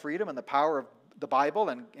power of freedom and the power of the Bible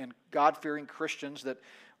and God-fearing Christians that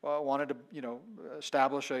wanted to,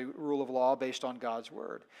 establish a rule of law based on God's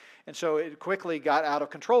Word. And so it quickly got out of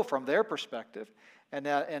control from their perspective. And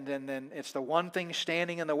then it's the one thing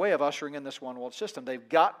standing in the way of ushering in this one world system. They've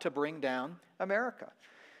got to bring down America.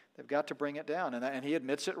 They've got to bring it down. And he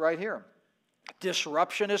admits it right here.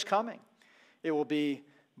 Disruption is coming. It will be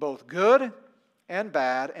both good and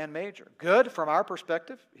bad and major. Good from our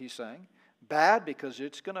perspective, he's saying. Bad because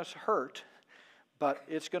it's going to hurt, but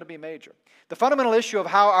it's going to be major. The fundamental issue of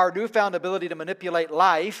how our newfound ability to manipulate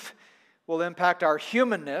life will impact our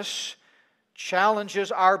humanness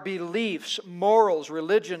challenges our beliefs, morals,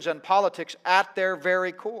 religions, and politics at their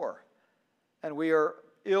very core. And we are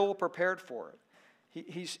ill prepared for it.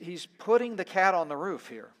 He's putting the cat on the roof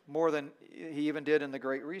here, more than he even did in the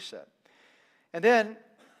Great Reset. And then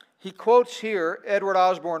he quotes here Edward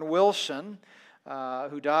Osborne Wilson,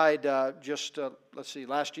 who died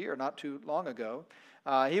last year, not too long ago.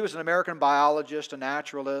 He was an American biologist, a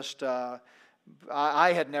naturalist.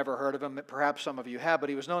 I had never heard of him. Perhaps some of you have, but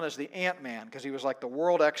he was known as the Ant-Man because he was like the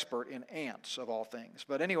world expert in ants, of all things.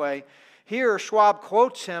 But anyway, here Schwab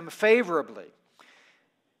quotes him favorably.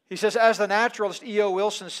 He says, as the naturalist E.O.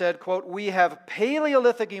 Wilson said, quote, "We have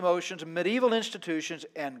Paleolithic emotions, medieval institutions,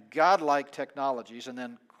 and godlike technologies." And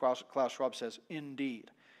then Klaus Schwab says,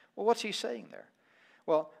 indeed. Well, what's he saying there?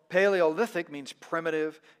 Well, Paleolithic means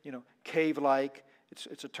primitive, cave-like.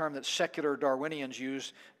 It's a term that secular Darwinians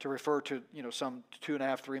use to refer to, some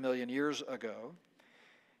 2.5, 3 million years ago.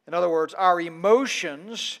 In other words, our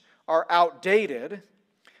emotions are outdated.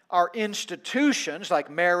 Our institutions, like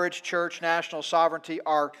marriage, church, national sovereignty,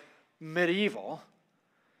 are medieval.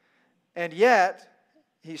 And yet,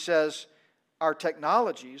 he says, our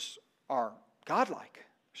technologies are godlike.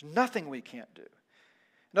 There's nothing we can't do.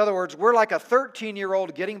 In other words, we're like a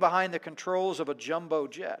 13-year-old getting behind the controls of a jumbo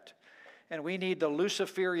jet. And we need the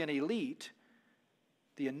Luciferian elite,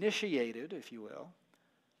 the initiated, if you will,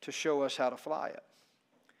 to show us how to fly it.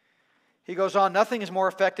 He goes on, nothing is more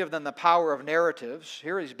effective than the power of narratives.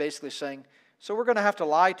 Here he's basically saying, so we're going to have to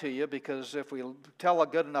lie to you because if we tell a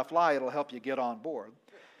good enough lie, it'll help you get on board.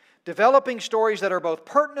 Developing stories that are both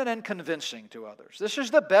pertinent and convincing to others. This is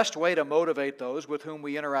the best way to motivate those with whom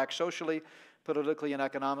we interact socially, politically, and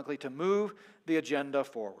economically to move the agenda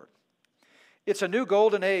forward. It's a new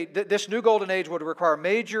golden age. This new golden age would require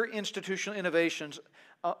major institutional innovations,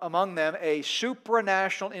 among them a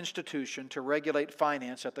supranational institution to regulate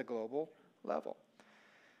finance at the global level.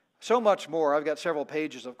 So much more. I've got several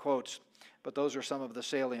pages of quotes, but those are some of the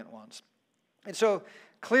salient ones. And so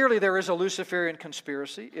clearly there is a Luciferian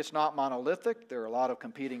conspiracy. It's not monolithic. There are a lot of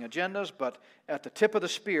competing agendas, but at the tip of the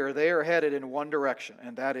spear, they are headed in one direction,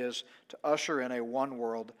 and that is to usher in a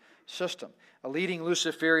one-world system. A leading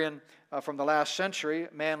Luciferian from the last century,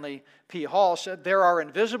 Manly P. Hall, said, "There are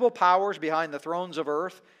invisible powers behind the thrones of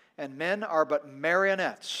earth, and men are but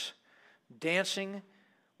marionettes, dancing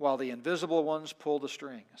while the invisible ones pull the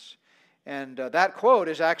strings." And that quote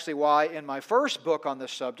is actually why in my first book on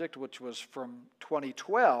this subject, which was from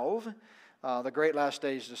 2012, The Great Last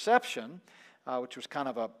Days Deception, which was kind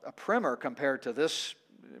of a primer compared to this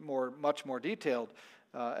much more detailed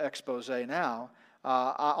expose now,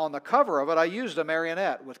 on the cover of it, I used a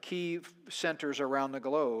marionette with key centers around the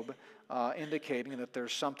globe, indicating that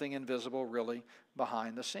there's something invisible really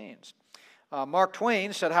behind the scenes. Mark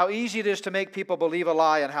Twain said, "How easy it is to make people believe a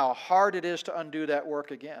lie and how hard it is to undo that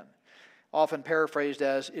work again." Often paraphrased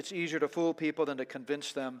as, "It's easier to fool people than to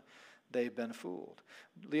convince them they've been fooled."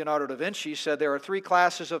 Leonardo da Vinci said there are three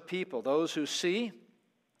classes of people: those who see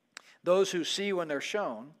when they're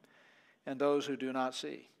shown, and those who do not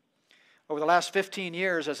see. Over the last 15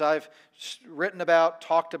 years, as I've written about,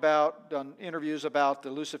 talked about, done interviews about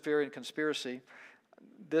the Luciferian conspiracy,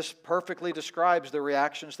 this perfectly describes the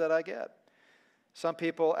reactions that I get. Some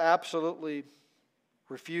people absolutely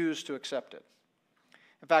refuse to accept it.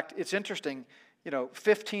 In fact, it's interesting,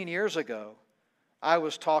 15 years ago, I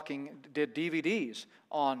was did DVDs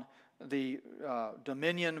on the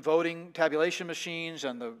Dominion voting tabulation machines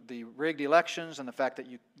and the rigged elections and the fact that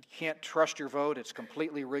you can't trust your vote. It's a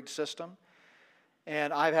completely rigged system.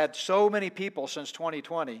 And I've had so many people since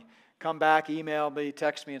 2020 come back, email me,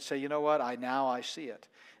 text me, and say, "You know what, now I see it."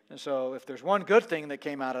 And so if there's one good thing that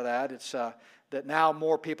came out of that, it's that now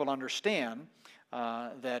more people understand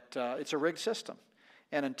that it's a rigged system.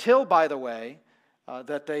 And until, by the way,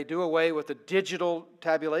 that they do away with the digital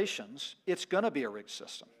tabulations, it's going to be a rigged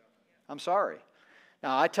system. I'm sorry.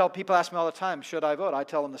 Now, people ask me all the time, should I vote? I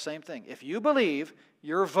tell them the same thing. If you believe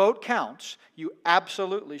your vote counts, you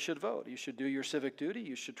absolutely should vote. You should do your civic duty.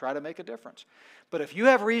 You should try to make a difference. But if you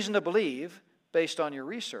have reason to believe, based on your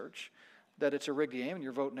research, that it's a rigged game and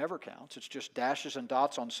your vote never counts, it's just dashes and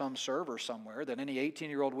dots on some server somewhere, that any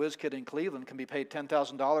 18-year-old whiz kid in Cleveland can be paid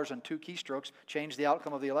 $10,000 and 2 keystrokes, change the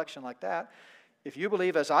outcome of the election like that. If you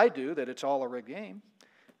believe, as I do, that it's all a rigged game,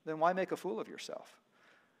 then why make a fool of yourself?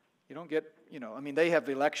 You don't get, they have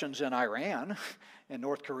elections in Iran and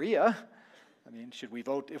North Korea. Should we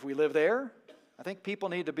vote if we live there? I think people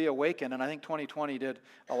need to be awakened, and I think 2020 did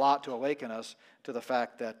a lot to awaken us to the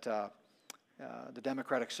fact that the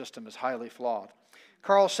democratic system is highly flawed.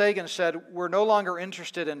 Carl Sagan said, "We're no longer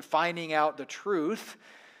interested in finding out the truth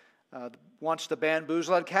once the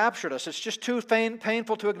bamboozle had captured us. It's just too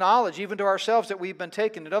painful to acknowledge, even to ourselves, that we've been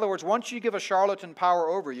taken. In other words, once you give a charlatan power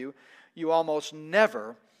over you, you almost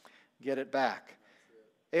never get it back."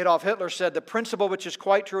 Adolf Hitler said, "The principle which is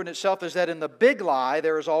quite true in itself is that in the big lie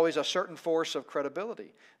there is always a certain force of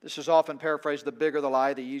credibility." This is often paraphrased, "The bigger the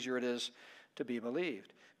lie, the easier it is to be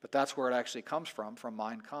believed." But that's where it actually comes from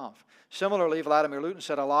Mein Kampf. Similarly, Vladimir Putin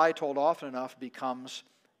said, "A lie told often enough becomes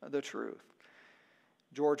the truth."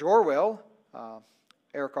 George Orwell,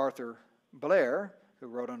 Eric Arthur Blair, who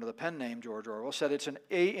wrote under the pen name George Orwell, said,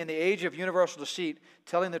 "In the age of universal deceit,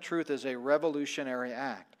 telling the truth is a revolutionary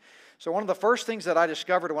act." So one of the first things that I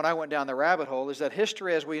discovered when I went down the rabbit hole is that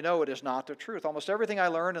history as we know it is not the truth. Almost everything I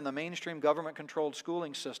learned in the mainstream government-controlled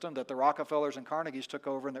schooling system that the Rockefellers and Carnegies took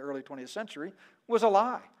over in the early 20th century was a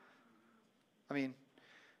lie.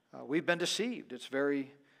 We've been deceived. It's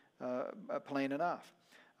very plain enough.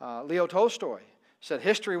 Leo Tolstoy said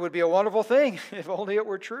history would be a wonderful thing if only it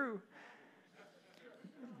were true.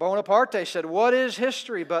 Bonaparte said, "What is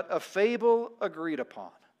history but a fable agreed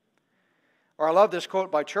upon?" Or I love this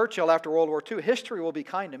quote by Churchill after World War II, "History will be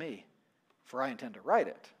kind to me, for I intend to write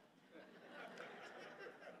it."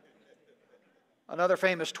 Another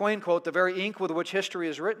famous Twain quote, "The very ink with which history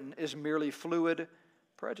is written is merely fluid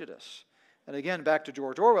prejudice." And again, back to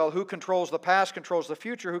George Orwell, who controls the past controls the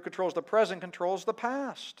future, who controls the present controls the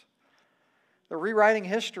past. They're rewriting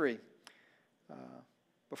history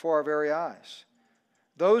before our very eyes.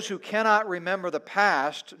 Those who cannot remember the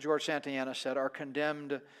past, George Santayana said, are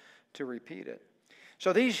condemned to repeat it.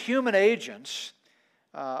 So these human agents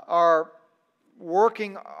are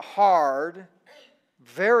working hard,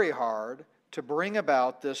 very hard, to bring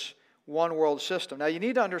about this one world system. Now you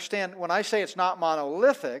need to understand, when I say it's not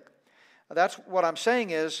monolithic, that's what I'm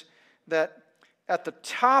saying is that at the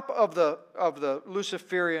top of the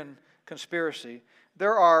Luciferian conspiracy,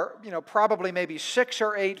 there are, probably maybe 6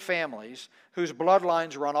 or 8 families whose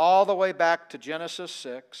bloodlines run all the way back to Genesis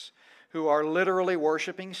 6, who are literally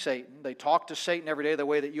worshiping Satan. They talk to Satan every day the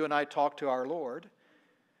way that you and I talk to our Lord.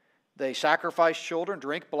 They sacrifice children,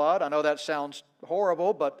 drink blood. I know that sounds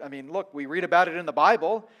horrible, but look, we read about it in the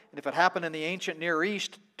Bible, and if it happened in the ancient Near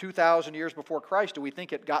East 2,000 years before Christ, do we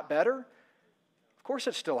think it got better? Of course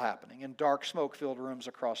it's still happening in dark, smoke-filled rooms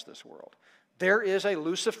across this world. There is a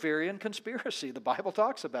Luciferian conspiracy. The Bible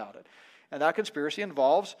talks about it. And that conspiracy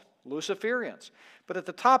involves Luciferians. But at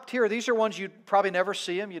the top tier, these are ones you'd probably never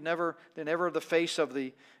see them. They're never the face of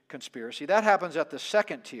the conspiracy. That happens at the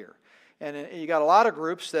second tier. And you got a lot of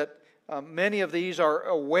groups that many of these are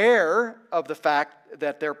aware of the fact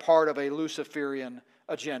that they're part of a Luciferian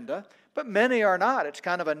agenda, but many are not. It's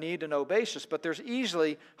kind of a need-to-know basis. But there's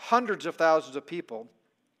easily hundreds of thousands of people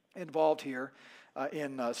involved here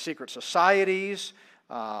in secret societies,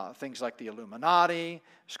 things like the Illuminati,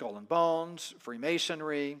 Skull and Bones,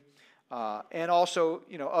 Freemasonry, and also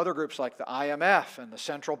other groups like the IMF and the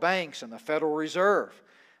central banks and the Federal Reserve.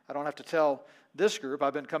 I don't have to tell this group.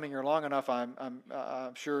 I've been coming here long enough. I'm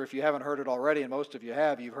sure if you haven't heard it already, and most of you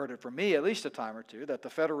have, you've heard it from me at least a time or two, that the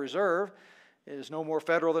Federal Reserve is no more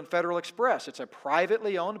federal than Federal Express. It's a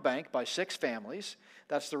privately owned bank by 6 families.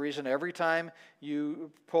 That's the reason every time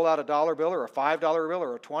you pull out a $1 bill or a $5 bill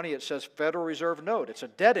or a 20, it says Federal Reserve note. It's a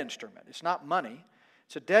debt instrument. It's not money.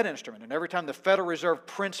 It's a debt instrument. And every time the Federal Reserve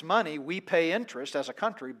prints money, we pay interest as a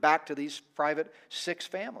country back to these private 6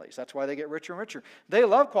 families. That's why they get richer and richer. They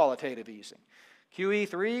love qualitative easing.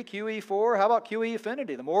 QE3, QE4, how about QE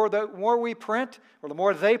infinity? The more we print, or the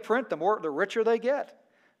more they print, the richer they get.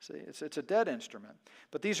 See, it's a debt instrument.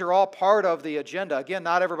 But these are all part of the agenda. Again,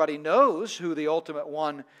 not everybody knows who the ultimate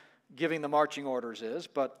one giving the marching orders is,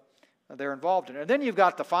 but they're involved in it. And then you've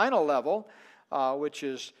got the final level, which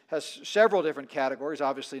has several different categories.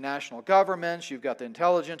 Obviously, national governments. You've got the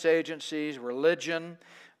intelligence agencies, religion,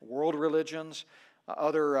 world religions,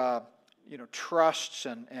 other trusts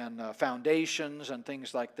and foundations and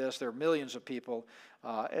things like this. There are millions of people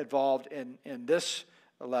involved in this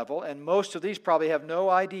level, and most of these probably have no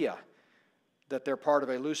idea that they're part of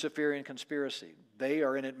a Luciferian conspiracy. They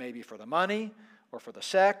are in it maybe for the money or for the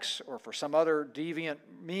sex or for some other deviant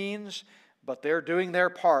means, but they're doing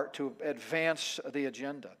their part to advance the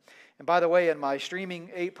agenda. And by the way, in my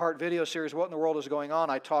streaming 8-part video series, What in the World is Going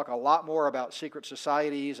On?, I talk a lot more about secret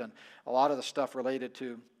societies and a lot of the stuff related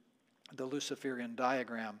to the Luciferian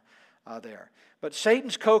diagram there. But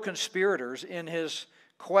Satan's co-conspirators in his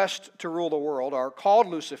quest to rule the world are called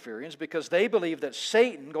Luciferians because they believe that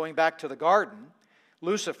Satan, going back to the garden,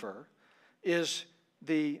 Lucifer, is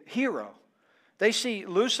the hero. They see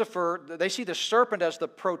Lucifer, they see the serpent as the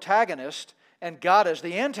protagonist and God as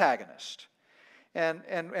the antagonist. And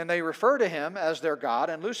they refer to him as their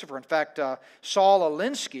God and Lucifer. In fact, Saul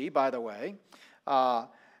Alinsky, by the way,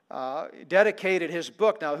 dedicated his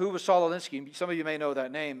book. Now, who was Saul Alinsky? Some of you may know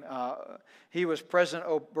that name. He was President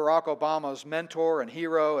Barack Obama's mentor and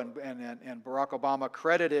hero, and Barack Obama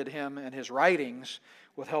credited him and his writings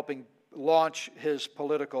with helping launch his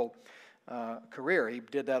political career. He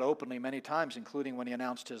did that openly many times, including when he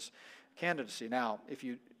announced his candidacy. Now, if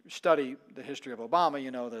you study the history of Obama,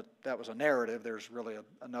 you know that was a narrative. There's really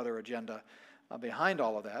another agenda behind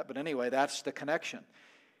all of that. But anyway, that's the connection.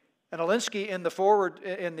 And Alinsky, in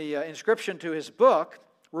the inscription to his book,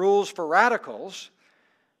 Rules for Radicals,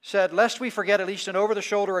 said, lest we forget at least an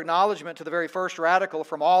over-the-shoulder acknowledgement to the very first radical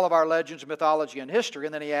from all of our legends, mythology, and history.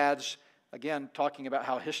 And then he adds, again, talking about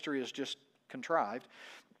how history is just contrived,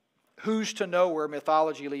 who's to know where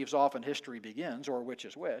mythology leaves off and history begins, or which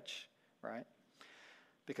is which, right?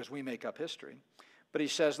 Because we make up history. But he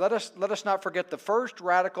says, let us not forget the first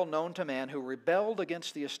radical known to man who rebelled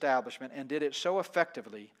against the establishment and did it so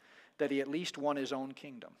effectively that he at least won his own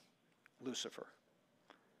kingdom, Lucifer.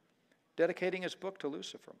 Dedicating his book to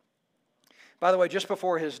Lucifer. By the way, just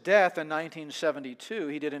before his death in 1972,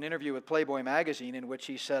 he did an interview with Playboy magazine in which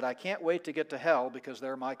he said, I can't wait to get to hell because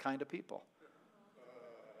they're my kind of people.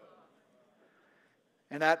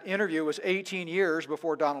 And that interview was 18 years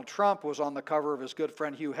before Donald Trump was on the cover of his good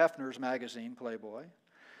friend Hugh Hefner's magazine, Playboy.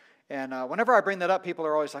 And whenever I bring that up, people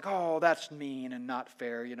are always like, oh, that's mean and not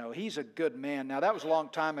fair. He's a good man. Now, that was a long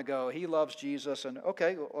time ago. He loves Jesus. And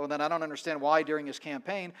okay, well, then I don't understand why during his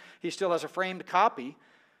campaign he still has a framed copy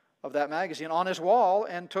of that magazine on his wall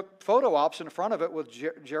and took photo ops in front of it with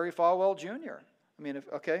Jerry Falwell Jr.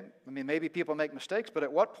 Maybe people make mistakes, but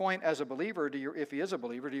at what point as a believer, if he is a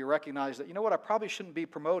believer, do you recognize that, I probably shouldn't be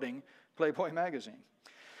promoting Playboy magazine?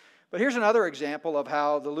 But here's another example of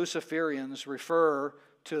how the Luciferians refer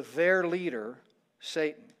to their leader,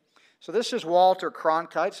 Satan. So this is Walter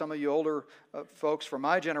Cronkite. Some of you older folks from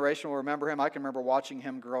my generation will remember him. I can remember watching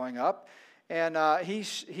him growing up. And he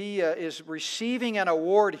is receiving an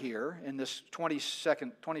award here in this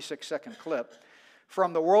 26-second clip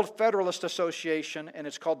from the World Federalist Association, and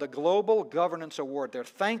it's called the Global Governance Award. They're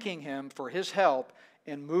thanking him for his help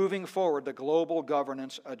in moving forward the global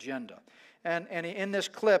governance agenda. And in this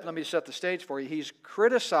clip, let me set the stage for you, he's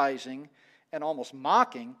criticizing and almost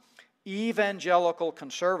mocking evangelical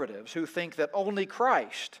conservatives who think that only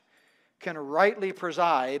Christ can rightly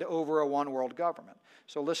preside over a one-world government.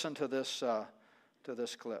 So listen to this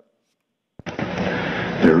clip.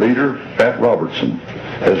 Their leader, Pat Robertson,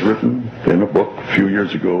 has written in a book a few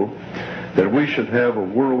years ago that we should have a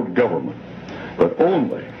world government, but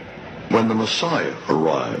only when the Messiah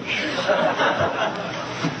arrives.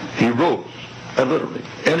 He wrote, literally,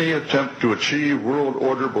 any attempt to achieve world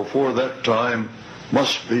order before that time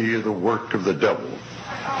must be the work of the devil.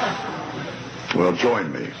 Well, join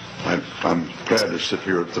me. I'm glad to sit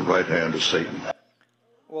here at the right hand of Satan.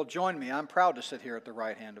 Well, join me. I'm proud to sit here at the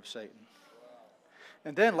right hand of Satan.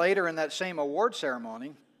 And then later in that same award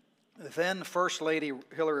ceremony, then First Lady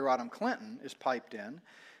Hillary Rodham Clinton is piped in,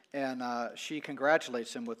 and she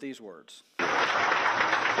congratulates him with these words.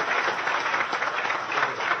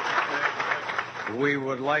 We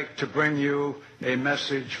would like to bring you a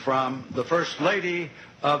message from the First Lady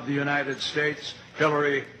of the United States,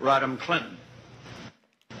 Hillary Rodham Clinton.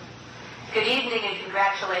 Good evening and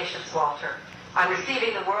congratulations, Walter, on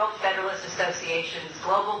receiving the World Federalist Association's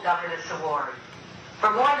Global Governance Award.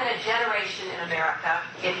 For more than a generation in America,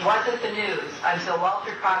 it wasn't the news until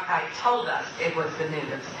Walter Cronkite told us it was the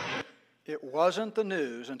news. It wasn't the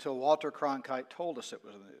news until Walter Cronkite told us it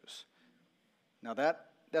was the news. Now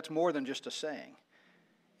that's more than just a saying.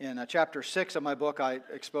 In chapter 6 of my book, I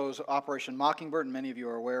expose Operation Mockingbird, and many of you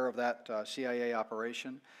are aware of that CIA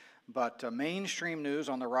operation. But mainstream news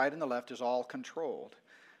on the right and the left is all controlled.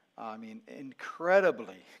 I mean,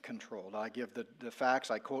 incredibly controlled. I give the facts.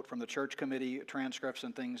 I quote from the church committee transcripts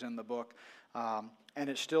and things in the book, and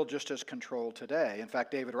it's still just as controlled today. In fact,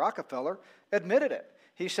 David Rockefeller admitted it.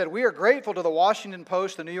 He said, "We are grateful to the Washington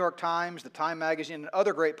Post, the New York Times, the Time Magazine, and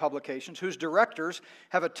other great publications whose directors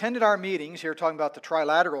have attended our meetings," here talking about the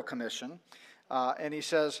Trilateral Commission, and he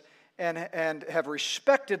says, and have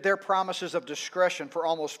respected their promises of discretion for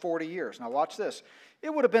almost 40 years. Now watch this.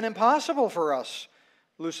 It would have been impossible for us,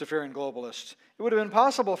 Luciferian globalists. It would have been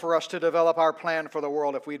impossible for us to develop our plan for the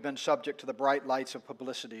world if we'd been subject to the bright lights of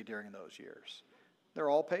publicity during those years. They're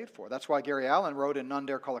all paid for. That's why Gary Allen wrote in None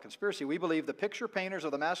Dare Call It Conspiracy, "We believe the picture painters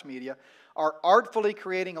of the mass media are artfully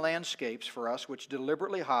creating landscapes for us which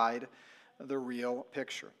deliberately hide the real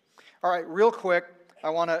picture." All right, real quick, I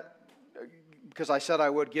want to, because I said I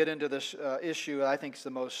would get into this issue, I think it's the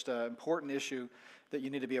most important issue that you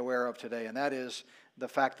need to be aware of today, and that is the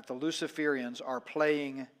fact that the Luciferians are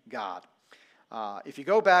playing God. If you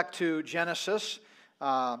go back to Genesis,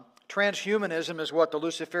 transhumanism is what the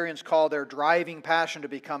Luciferians call their driving passion to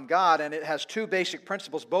become God, and it has two basic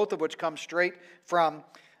principles, both of which come straight from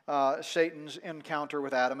Satan's encounter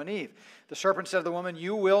with Adam and Eve. The serpent said to the woman,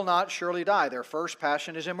 "You will not surely die." Their first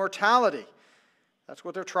passion is immortality. That's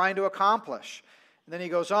what they're trying to accomplish. And then he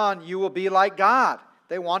goes on, "You will be like God."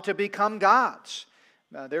 They want to become gods.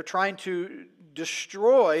 They're trying to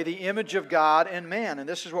destroy the image of God in man, and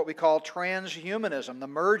this is what we call transhumanism, the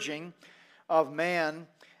merging of man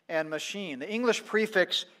and machine. The English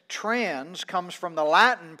prefix trans comes from the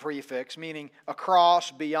Latin prefix, meaning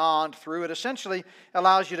across, beyond, through. It essentially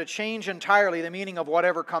allows you to change entirely the meaning of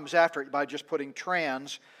whatever comes after it by just putting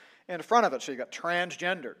trans in front of it. So you've got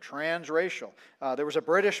transgender, transracial. There was a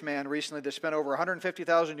British man recently that spent over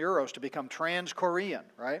 150,000 euros to become trans-Korean,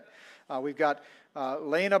 right? We've got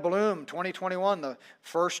Lena Bloom, 2021, the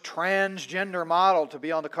first transgender model to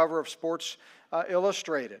be on the cover of Sports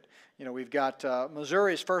Illustrated. You know, we've got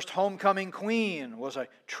Missouri's first homecoming queen was a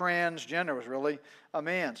transgender, was really a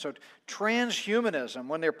man. So transhumanism,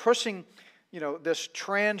 when they're pushing, this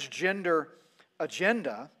transgender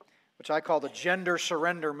agenda, which I call the gender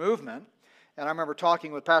surrender movement, and I remember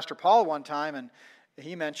talking with Pastor Paul one time, and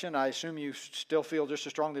he mentioned, I assume you still feel just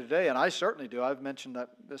as strongly today, and I certainly do, I've mentioned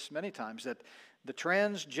this many times, that the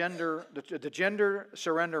gender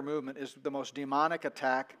surrender movement is the most demonic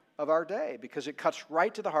attack of our day because it cuts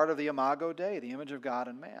right to the heart of the Imago Dei, the image of God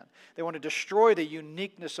and man. They want to destroy the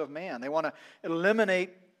uniqueness of man. They want to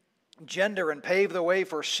eliminate gender and pave the way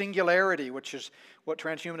for singularity, which is what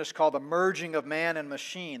transhumanists call the merging of man and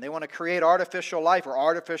machine. They want to create artificial life or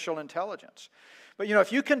artificial intelligence. But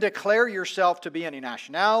if you can declare yourself to be any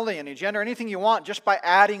nationality, any gender, anything you want just by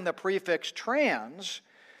adding the prefix trans,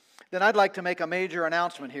 then I'd like to make a major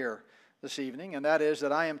announcement here this evening, and that is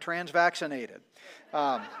that I am trans-vaccinated.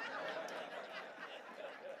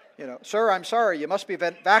 Sir, I'm sorry, you must be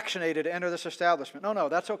vaccinated to enter this establishment. No,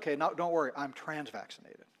 that's okay. No, don't worry, I'm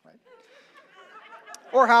trans-vaccinated. Right?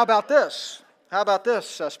 Or how about this?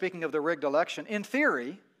 Speaking of the rigged election, in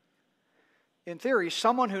theory,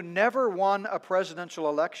 someone who never won a presidential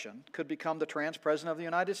election could become the trans president of the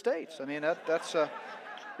United States. I mean, that's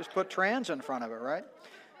just put trans in front of it, right?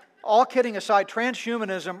 All kidding aside,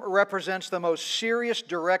 transhumanism represents the most serious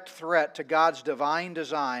direct threat to God's divine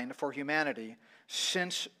design for humanity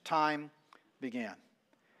since time began.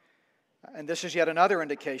 And this is yet another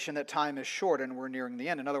indication that time is short and we're nearing the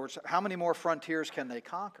end. In other words, how many more frontiers can they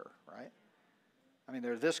conquer, right? I mean,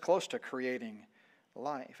 they're this close to creating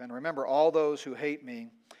life. And remember, all those who hate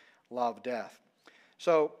me love death.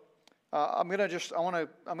 So I'm going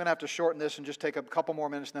to have to shorten this and just take a couple more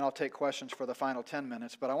minutes, and then I'll take questions for the final 10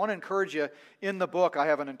 minutes. But I want to encourage you, in the book, I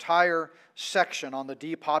have an entire section on the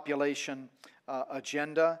depopulation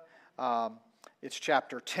agenda. It's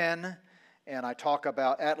chapter 10, and I talk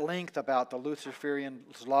at length about the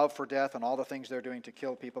Luciferians' love for death and all the things they're doing to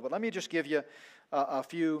kill people. But let me just give you a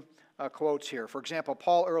few quotes here. For example,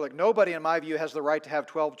 Paul Ehrlich, nobody in my view has the right to have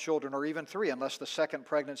 12 children or even 3 unless the second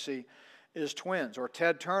pregnancy is twins. Or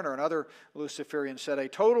Ted Turner, another Luciferian, said a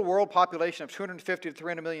total world population of 250 to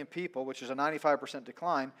 300 million people, which is a 95%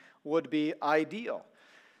 decline, would be ideal.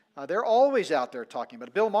 They're always out there talking about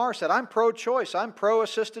it. Bill Maher said, I'm pro-choice, I'm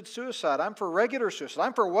pro-assisted suicide, I'm for regular suicide,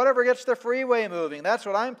 I'm for whatever gets the freeway moving. That's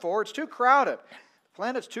what I'm for. It's too crowded. The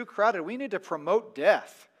planet's too crowded. We need to promote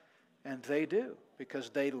death. And they do,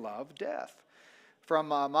 because they love death. From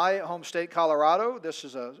my home state, Colorado, this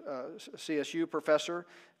is a CSU professor,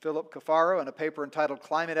 Philip Cafaro, in a paper entitled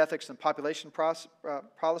Climate Ethics and Population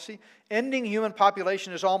Policy. Ending human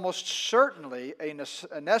population is almost certainly a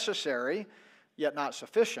necessary, yet not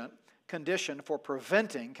sufficient, condition for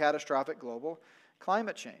preventing catastrophic global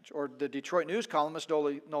climate change. Or the Detroit News columnist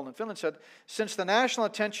Nolan Finland said, since the national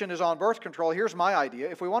attention is on birth control, here's my idea.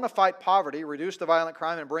 If we want to fight poverty, reduce the violent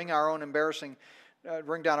crime, and bring down our own embarrassing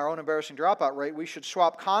dropout rate, we should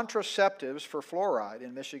swap contraceptives for fluoride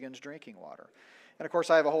in Michigan's drinking water. And of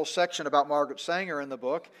course, I have a whole section about Margaret Sanger in the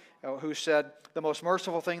book, who said the most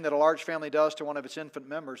merciful thing that a large family does to one of its infant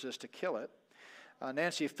members is to kill it.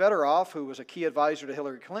 Nancy Federoff, who was a key advisor to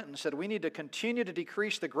Hillary Clinton, said we need to continue to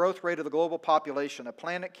decrease the growth rate of the global population. A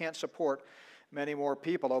planet can't support many more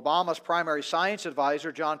people. Obama's primary science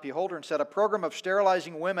advisor, John P. Holdren, said a program of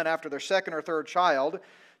sterilizing women after their second or third child,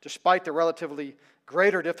 despite the relatively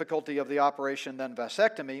greater difficulty of the operation than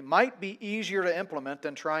vasectomy, might be easier to implement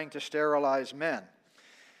than trying to sterilize men.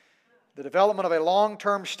 The development of a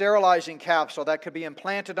long-term sterilizing capsule that could be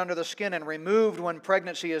implanted under the skin and removed when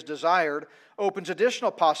pregnancy is desired opens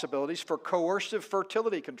additional possibilities for coercive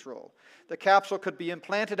fertility control. The capsule could be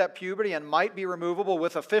implanted at puberty and might be removable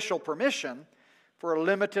with official permission for a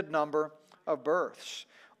limited number of births.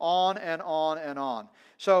 On and on and on.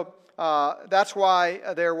 So that's why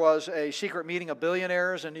there was a secret meeting of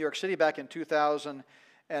billionaires in New York City back in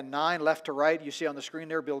 2009, left to right. You see on the screen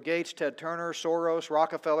there Bill Gates, Ted Turner, Soros,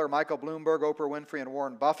 Rockefeller, Michael Bloomberg, Oprah Winfrey, and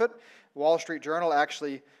Warren Buffett. Wall Street Journal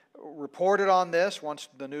actually reported on this once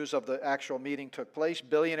the news of the actual meeting took place.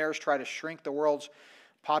 Billionaires try to shrink the world's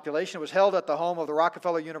population. It was held at the home of the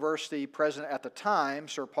Rockefeller University president at the time,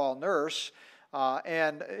 Sir Paul Nurse.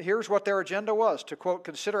 And here's what their agenda was, to, quote,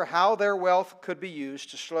 consider how their wealth could be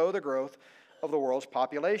used to slow the growth of the world's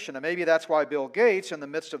population. And maybe that's why Bill Gates, in the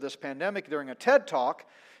midst of this pandemic, during a TED Talk,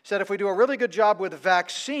 said if we do a really good job with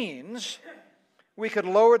vaccines, we could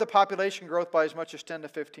lower the population growth by as much as 10 to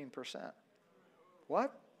 15%.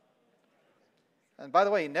 What? And by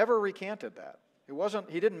the way, he never recanted that.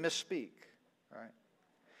 He didn't misspeak. Right?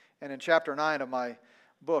 And in chapter 9 of my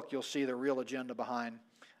book, you'll see the real agenda behind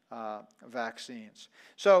vaccines.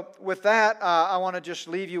 So with that, I want to just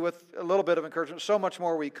leave you with a little bit of encouragement. So much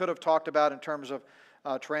more we could have talked about in terms of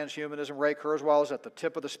transhumanism. Ray Kurzweil is at the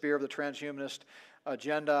tip of the spear of the transhumanist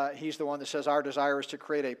agenda. He's the one that says our desire is to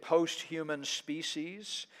create a post-human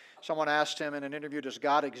species. Someone asked him in an interview, does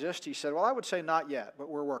God exist? He said, well, I would say not yet, but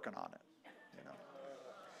we're working on it.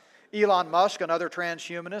 Elon Musk, another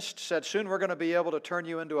transhumanist, said soon we're going to be able to turn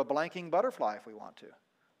you into a blanking butterfly if we want to.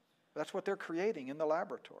 That's what they're creating in the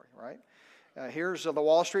laboratory, right? Here's the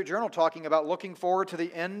Wall Street Journal talking about looking forward to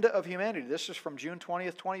the end of humanity. This is from June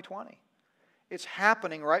 20th, 2020. It's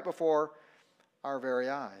happening right before our very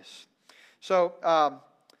eyes. So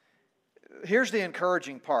here's the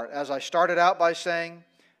encouraging part. As I started out by saying,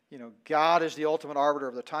 God is the ultimate arbiter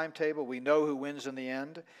of the timetable. We know who wins in the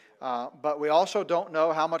end. But we also don't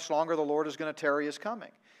know how much longer the Lord is going to tarry his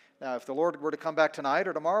coming. Now, if the Lord were to come back tonight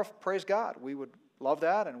or tomorrow, praise God. We would love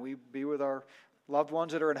that, and we'd be with our loved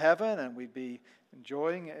ones that are in heaven, and we'd be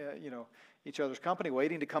enjoying, each other's company,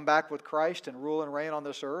 waiting to come back with Christ and rule and reign on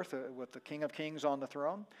this earth with the King of Kings on the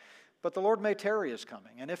throne. But the Lord may tarry his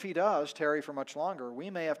coming. And if he does tarry for much longer, we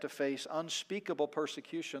may have to face unspeakable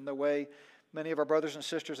persecution the way many of our brothers and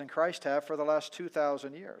sisters in Christ have for the last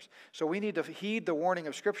 2,000 years. So we need to heed the warning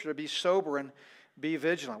of Scripture to be sober and be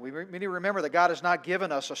vigilant. We need to remember that God has not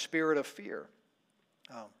given us a spirit of fear.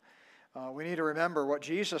 We need to remember what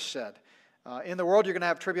Jesus said. In the world you're going to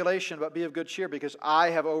have tribulation, but be of good cheer because I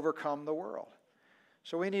have overcome the world.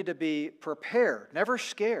 So we need to be prepared, never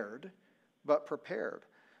scared, but prepared.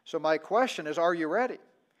 So my question is, are you ready?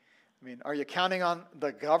 Are you counting on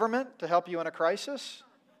the government to help you in a crisis?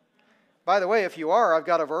 By the way, if you are, I've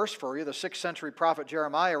got a verse for you. The 6th century prophet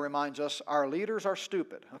Jeremiah reminds us, our leaders are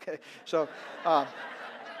stupid. Okay, so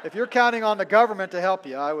if you're counting on the government to help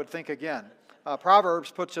you, I would think again.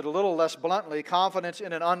 Proverbs puts it a little less bluntly, confidence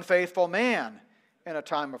in an unfaithful man in a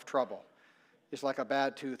time of trouble is like a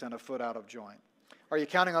bad tooth and a foot out of joint. Are you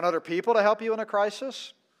counting on other people to help you in a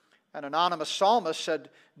crisis? An anonymous psalmist said,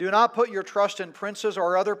 do not put your trust in princes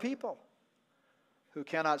or other people who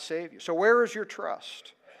cannot save you. So where is your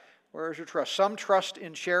trust? Where is your trust? Some trust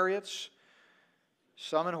in chariots,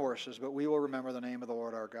 some in horses, but we will remember the name of the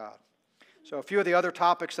Lord our God. So a few of the other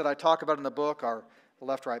topics that I talk about in the book are the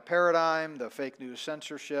left-right paradigm, the fake news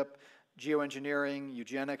censorship, geoengineering,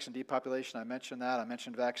 eugenics, and depopulation. I mentioned that. I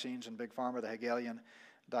mentioned vaccines and big pharma, the Hegelian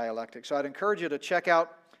dialectic. So I'd encourage you to check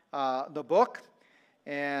out the book.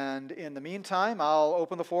 And in the meantime, I'll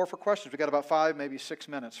open the floor for questions. We've got about 5, maybe 6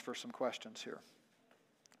 minutes for some questions here.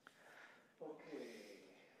 Okay,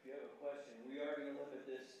 if you have a question, we are going to limit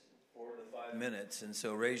this for the 5 minutes. And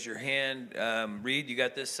so raise your hand. Reed, you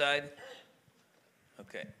got this side?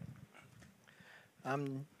 Okay.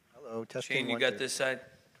 Hello, testing. Shane, you got this side?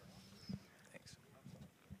 Thanks.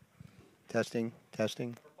 Testing. For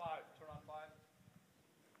 5, turn on 5.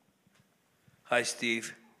 Hi,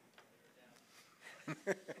 Steve.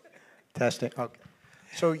 Testing. Okay.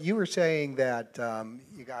 So you were saying that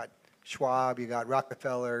you got Schwab, you got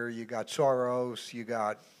Rockefeller, you got Soros, you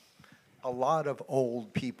got a lot of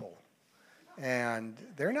old people. And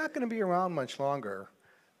they're not going to be around much longer.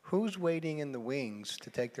 Who's waiting in the wings to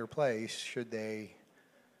take their place should they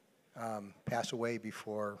pass away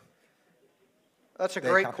before? That's a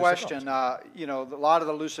great question. A lot of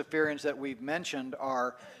the Luciferians that we've mentioned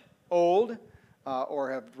are old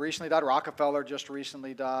or have recently died. Rockefeller just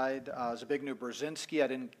recently died. Zbigniew Brzezinski, I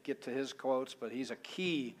didn't get to his quotes, but he's a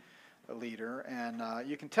key leader. And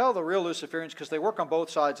you can tell the real Luciferians because they work on both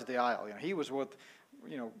sides of the aisle. He was with,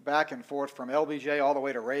 back and forth from LBJ all the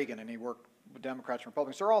way to Reagan, and he worked with Democrats and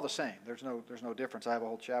Republicans. They're all the same. There's no difference. I have a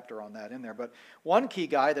whole chapter on that in there. But one key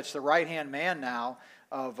guy that's the right-hand man now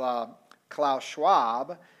of Klaus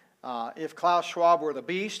Schwab, if Klaus Schwab were the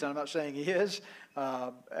beast, and I'm not saying he is,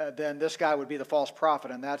 then this guy would be the false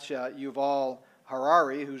prophet, and that's Yuval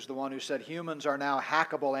Harari, who's the one who said humans are now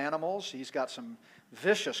hackable animals. He's got some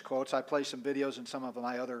vicious quotes. I play some videos in some of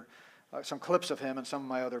my other, some clips of him in some of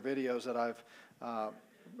my other videos that I've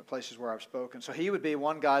places where I've spoken. So he would be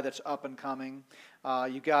one guy that's up and coming.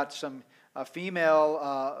 You got some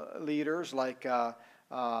female leaders like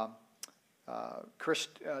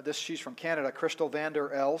she's from Canada, Crystal van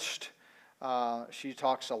der Elst. She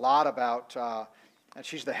talks a lot about, and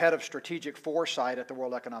she's the head of strategic foresight at the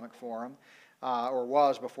World Economic Forum, or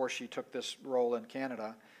was before she took this role in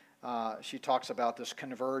Canada. She talks about this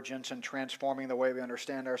convergence and transforming the way we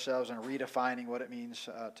understand ourselves and redefining what it means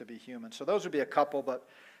to be human. So those would be a couple, but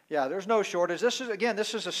yeah, there's no shortage. This is a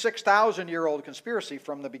 6,000-year-old conspiracy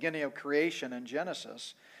from the beginning of creation in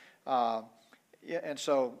Genesis. And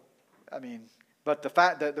so, but the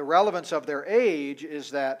fact that the relevance of their age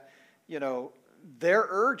is that, they're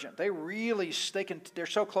urgent. They're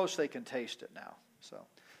so close they can taste it now. So,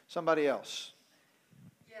 somebody else.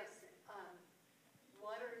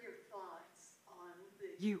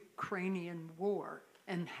 Ukrainian war,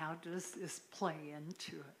 and how does this play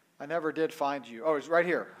into it? I never did find you. Oh, it's right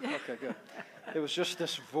here. Okay, good. It was just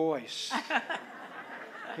this voice.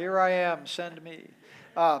 Here I am, send me.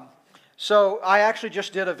 So I actually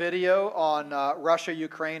just did a video on Russia,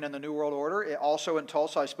 Ukraine, and the New World Order. Also in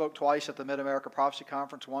Tulsa, I spoke twice at the Mid-America Prophecy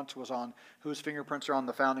Conference. Once was on Whose Fingerprints Are on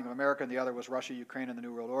the Founding of America, and the other was Russia, Ukraine, and the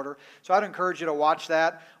New World Order. So I'd encourage you to watch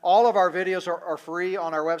that. All of our videos are free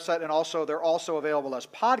on our website, and also they're also available as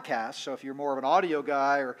podcasts. So if you're more of an audio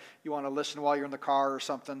guy or you want to listen while you're in the car or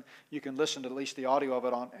something, you can listen to at least the audio of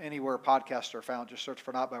it on anywhere podcasts are found. Just search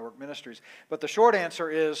for Not by Work Ministries. But the short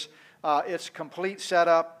answer is it's complete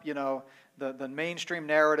setup, the mainstream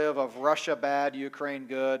narrative of Russia bad, Ukraine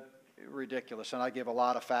good, ridiculous. And I give a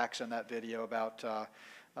lot of facts in that video about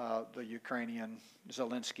the Ukrainian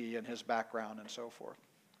Zelensky and his background and so forth.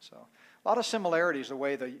 So a lot of similarities the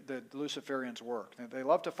way the Luciferians work. They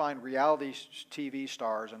love to find reality TV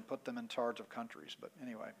stars and put them in charge of countries. But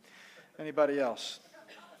anyway, anybody else?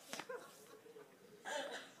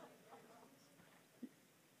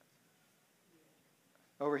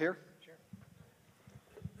 Over here?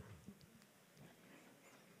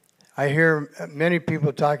 I hear many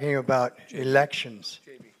people talking about elections.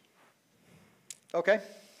 Okay.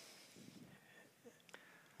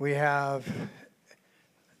 We have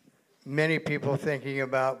many people thinking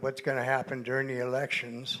about what's going to happen during the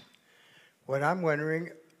elections. What I'm wondering,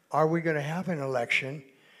 are we going to have an election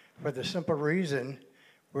for the simple reason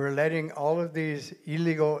we're letting all of these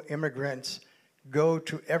illegal immigrants go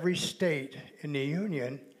to every state in the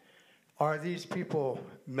union? Are these people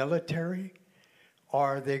military?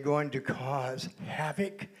 Are they going to cause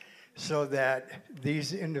havoc so that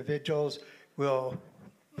these individuals will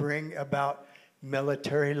bring about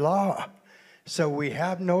military law? So we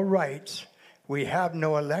have no rights, we have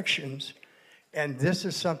no elections, and this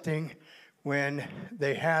is something when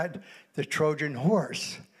they had the Trojan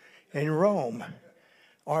horse in Rome.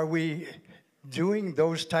 Are we doing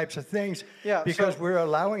those types of things because we're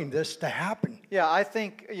allowing this to happen? Yeah, I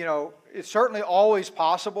think, it's certainly always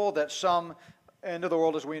possible that some end of the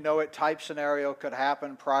world as we know it type scenario could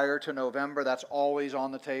happen prior to November. That's always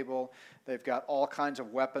on the table. They've got all kinds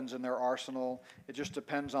of weapons in their arsenal. It just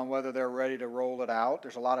depends on whether they're ready to roll it out.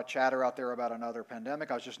 There's a lot of chatter out there about another pandemic.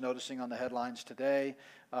 I was just noticing on the headlines today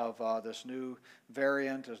of this new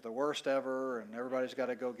variant is the worst ever, and everybody's got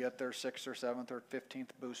to go get their 6th or 7th or 15th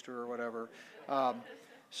booster or whatever.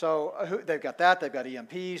 So they've got that. They've got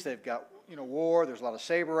EMPs. They've got war. There's a lot of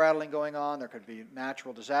saber rattling going on. There could be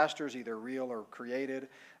natural disasters, either real or created.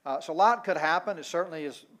 So a lot could happen. It certainly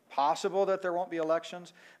is possible that there won't be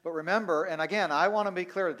elections. But remember, and again, I want to be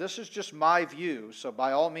clear, this is just my view. So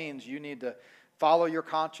by all means, you need to follow your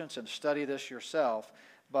conscience and study this yourself.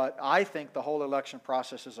 But I think the whole election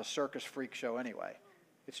process is a circus freak show anyway.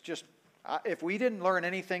 It's just, if we didn't learn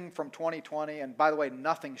anything from 2020, and by the way,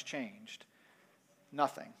 nothing's changed.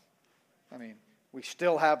 Nothing. I mean, we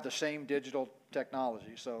still have the same digital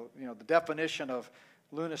technology. So, the definition of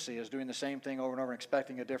lunacy is doing the same thing over and over and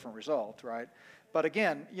expecting a different result, right? But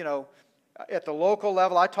again, at the local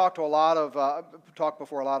level, I talked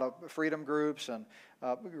before a lot of freedom groups and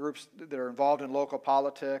groups that are involved in local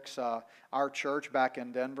politics. Our church back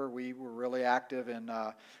in Denver, we were really active in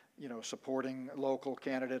supporting local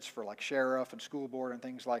candidates for like sheriff and school board and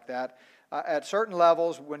things like that. At certain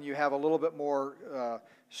levels, when you have a little bit more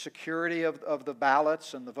security of the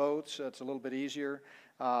ballots and the votes, it's a little bit easier.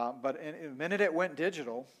 But in the minute it went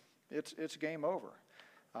digital, it's game over.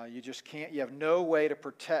 You just can't, you have no way to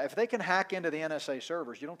protect. If they can hack into the NSA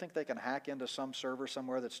servers, you don't think they can hack into some server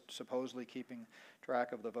somewhere that's supposedly keeping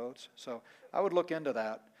track of the votes? So I would look into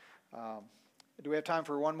that. Do we have time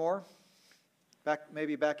for one more?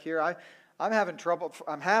 Maybe back here. I'm having trouble.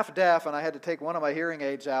 I'm half deaf, and I had to take one of my hearing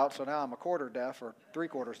aids out, so now I'm a quarter deaf or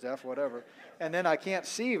 3/4 deaf, whatever. And then I can't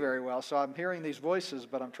see very well, so I'm hearing these voices,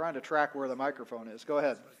 but I'm trying to track where the microphone is. Go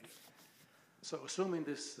ahead. So assuming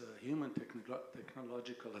this human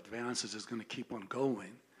technological advances is going to keep on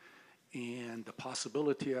going, and the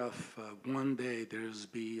possibility of one day there's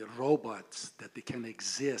be robots that they can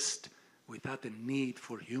exist without the need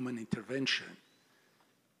for human intervention,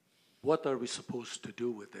 what are we supposed to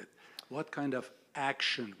do with it? What kind of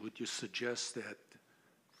action would you suggest that?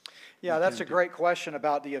 Yeah, that's a great question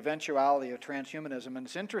about the eventuality of transhumanism. And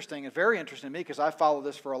it's interesting, it's very interesting to me because I followed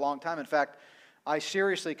this for a long time. In fact, I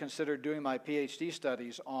seriously considered doing my PhD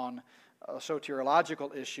studies on a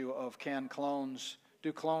soteriological issue of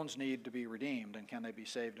do clones need to be redeemed and can they be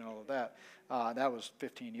saved and all of that. That was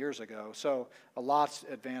 15 years ago. So a lot's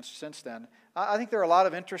advanced since then. I think there are a lot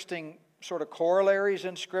of interesting sort of corollaries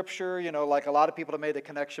in Scripture, like a lot of people have made the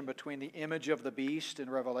connection between the image of the beast in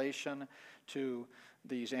Revelation to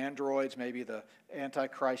these androids. Maybe the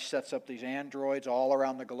Antichrist sets up these androids all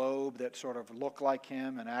around the globe that sort of look like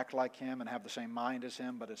him and act like him and have the same mind as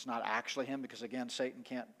him, but it's not actually him because, again, Satan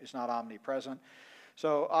is not omnipresent.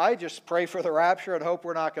 So I just pray for the rapture and hope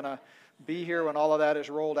we're not going to be here when all of that is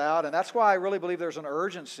rolled out. And that's why I really believe there's an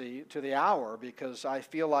urgency to the hour, because I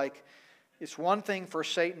feel like it's one thing for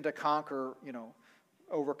Satan to conquer,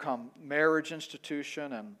 overcome marriage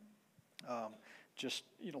institution and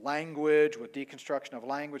language with deconstruction of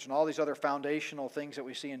language and all these other foundational things that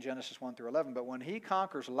we see in Genesis 1 through 11. But when he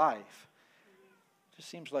conquers life, it just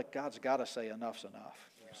seems like God's got to say enough's enough.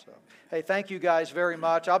 So, hey, thank you guys very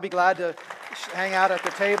much. I'll be glad to hang out at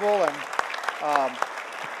the table and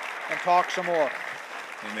talk some more.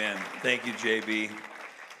 Amen. Thank you, JB.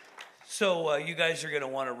 So you guys are going to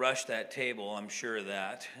want to rush that table, I'm sure of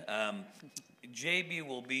that. JB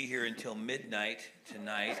will be here until midnight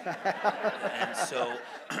tonight, and so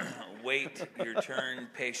wait your turn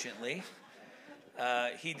patiently.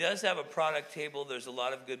 He does have a product table. There's a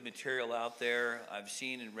lot of good material out there. I've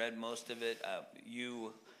seen and read most of it.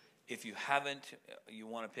 If you haven't, you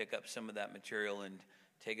want to pick up some of that material and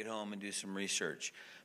take it home and do some research.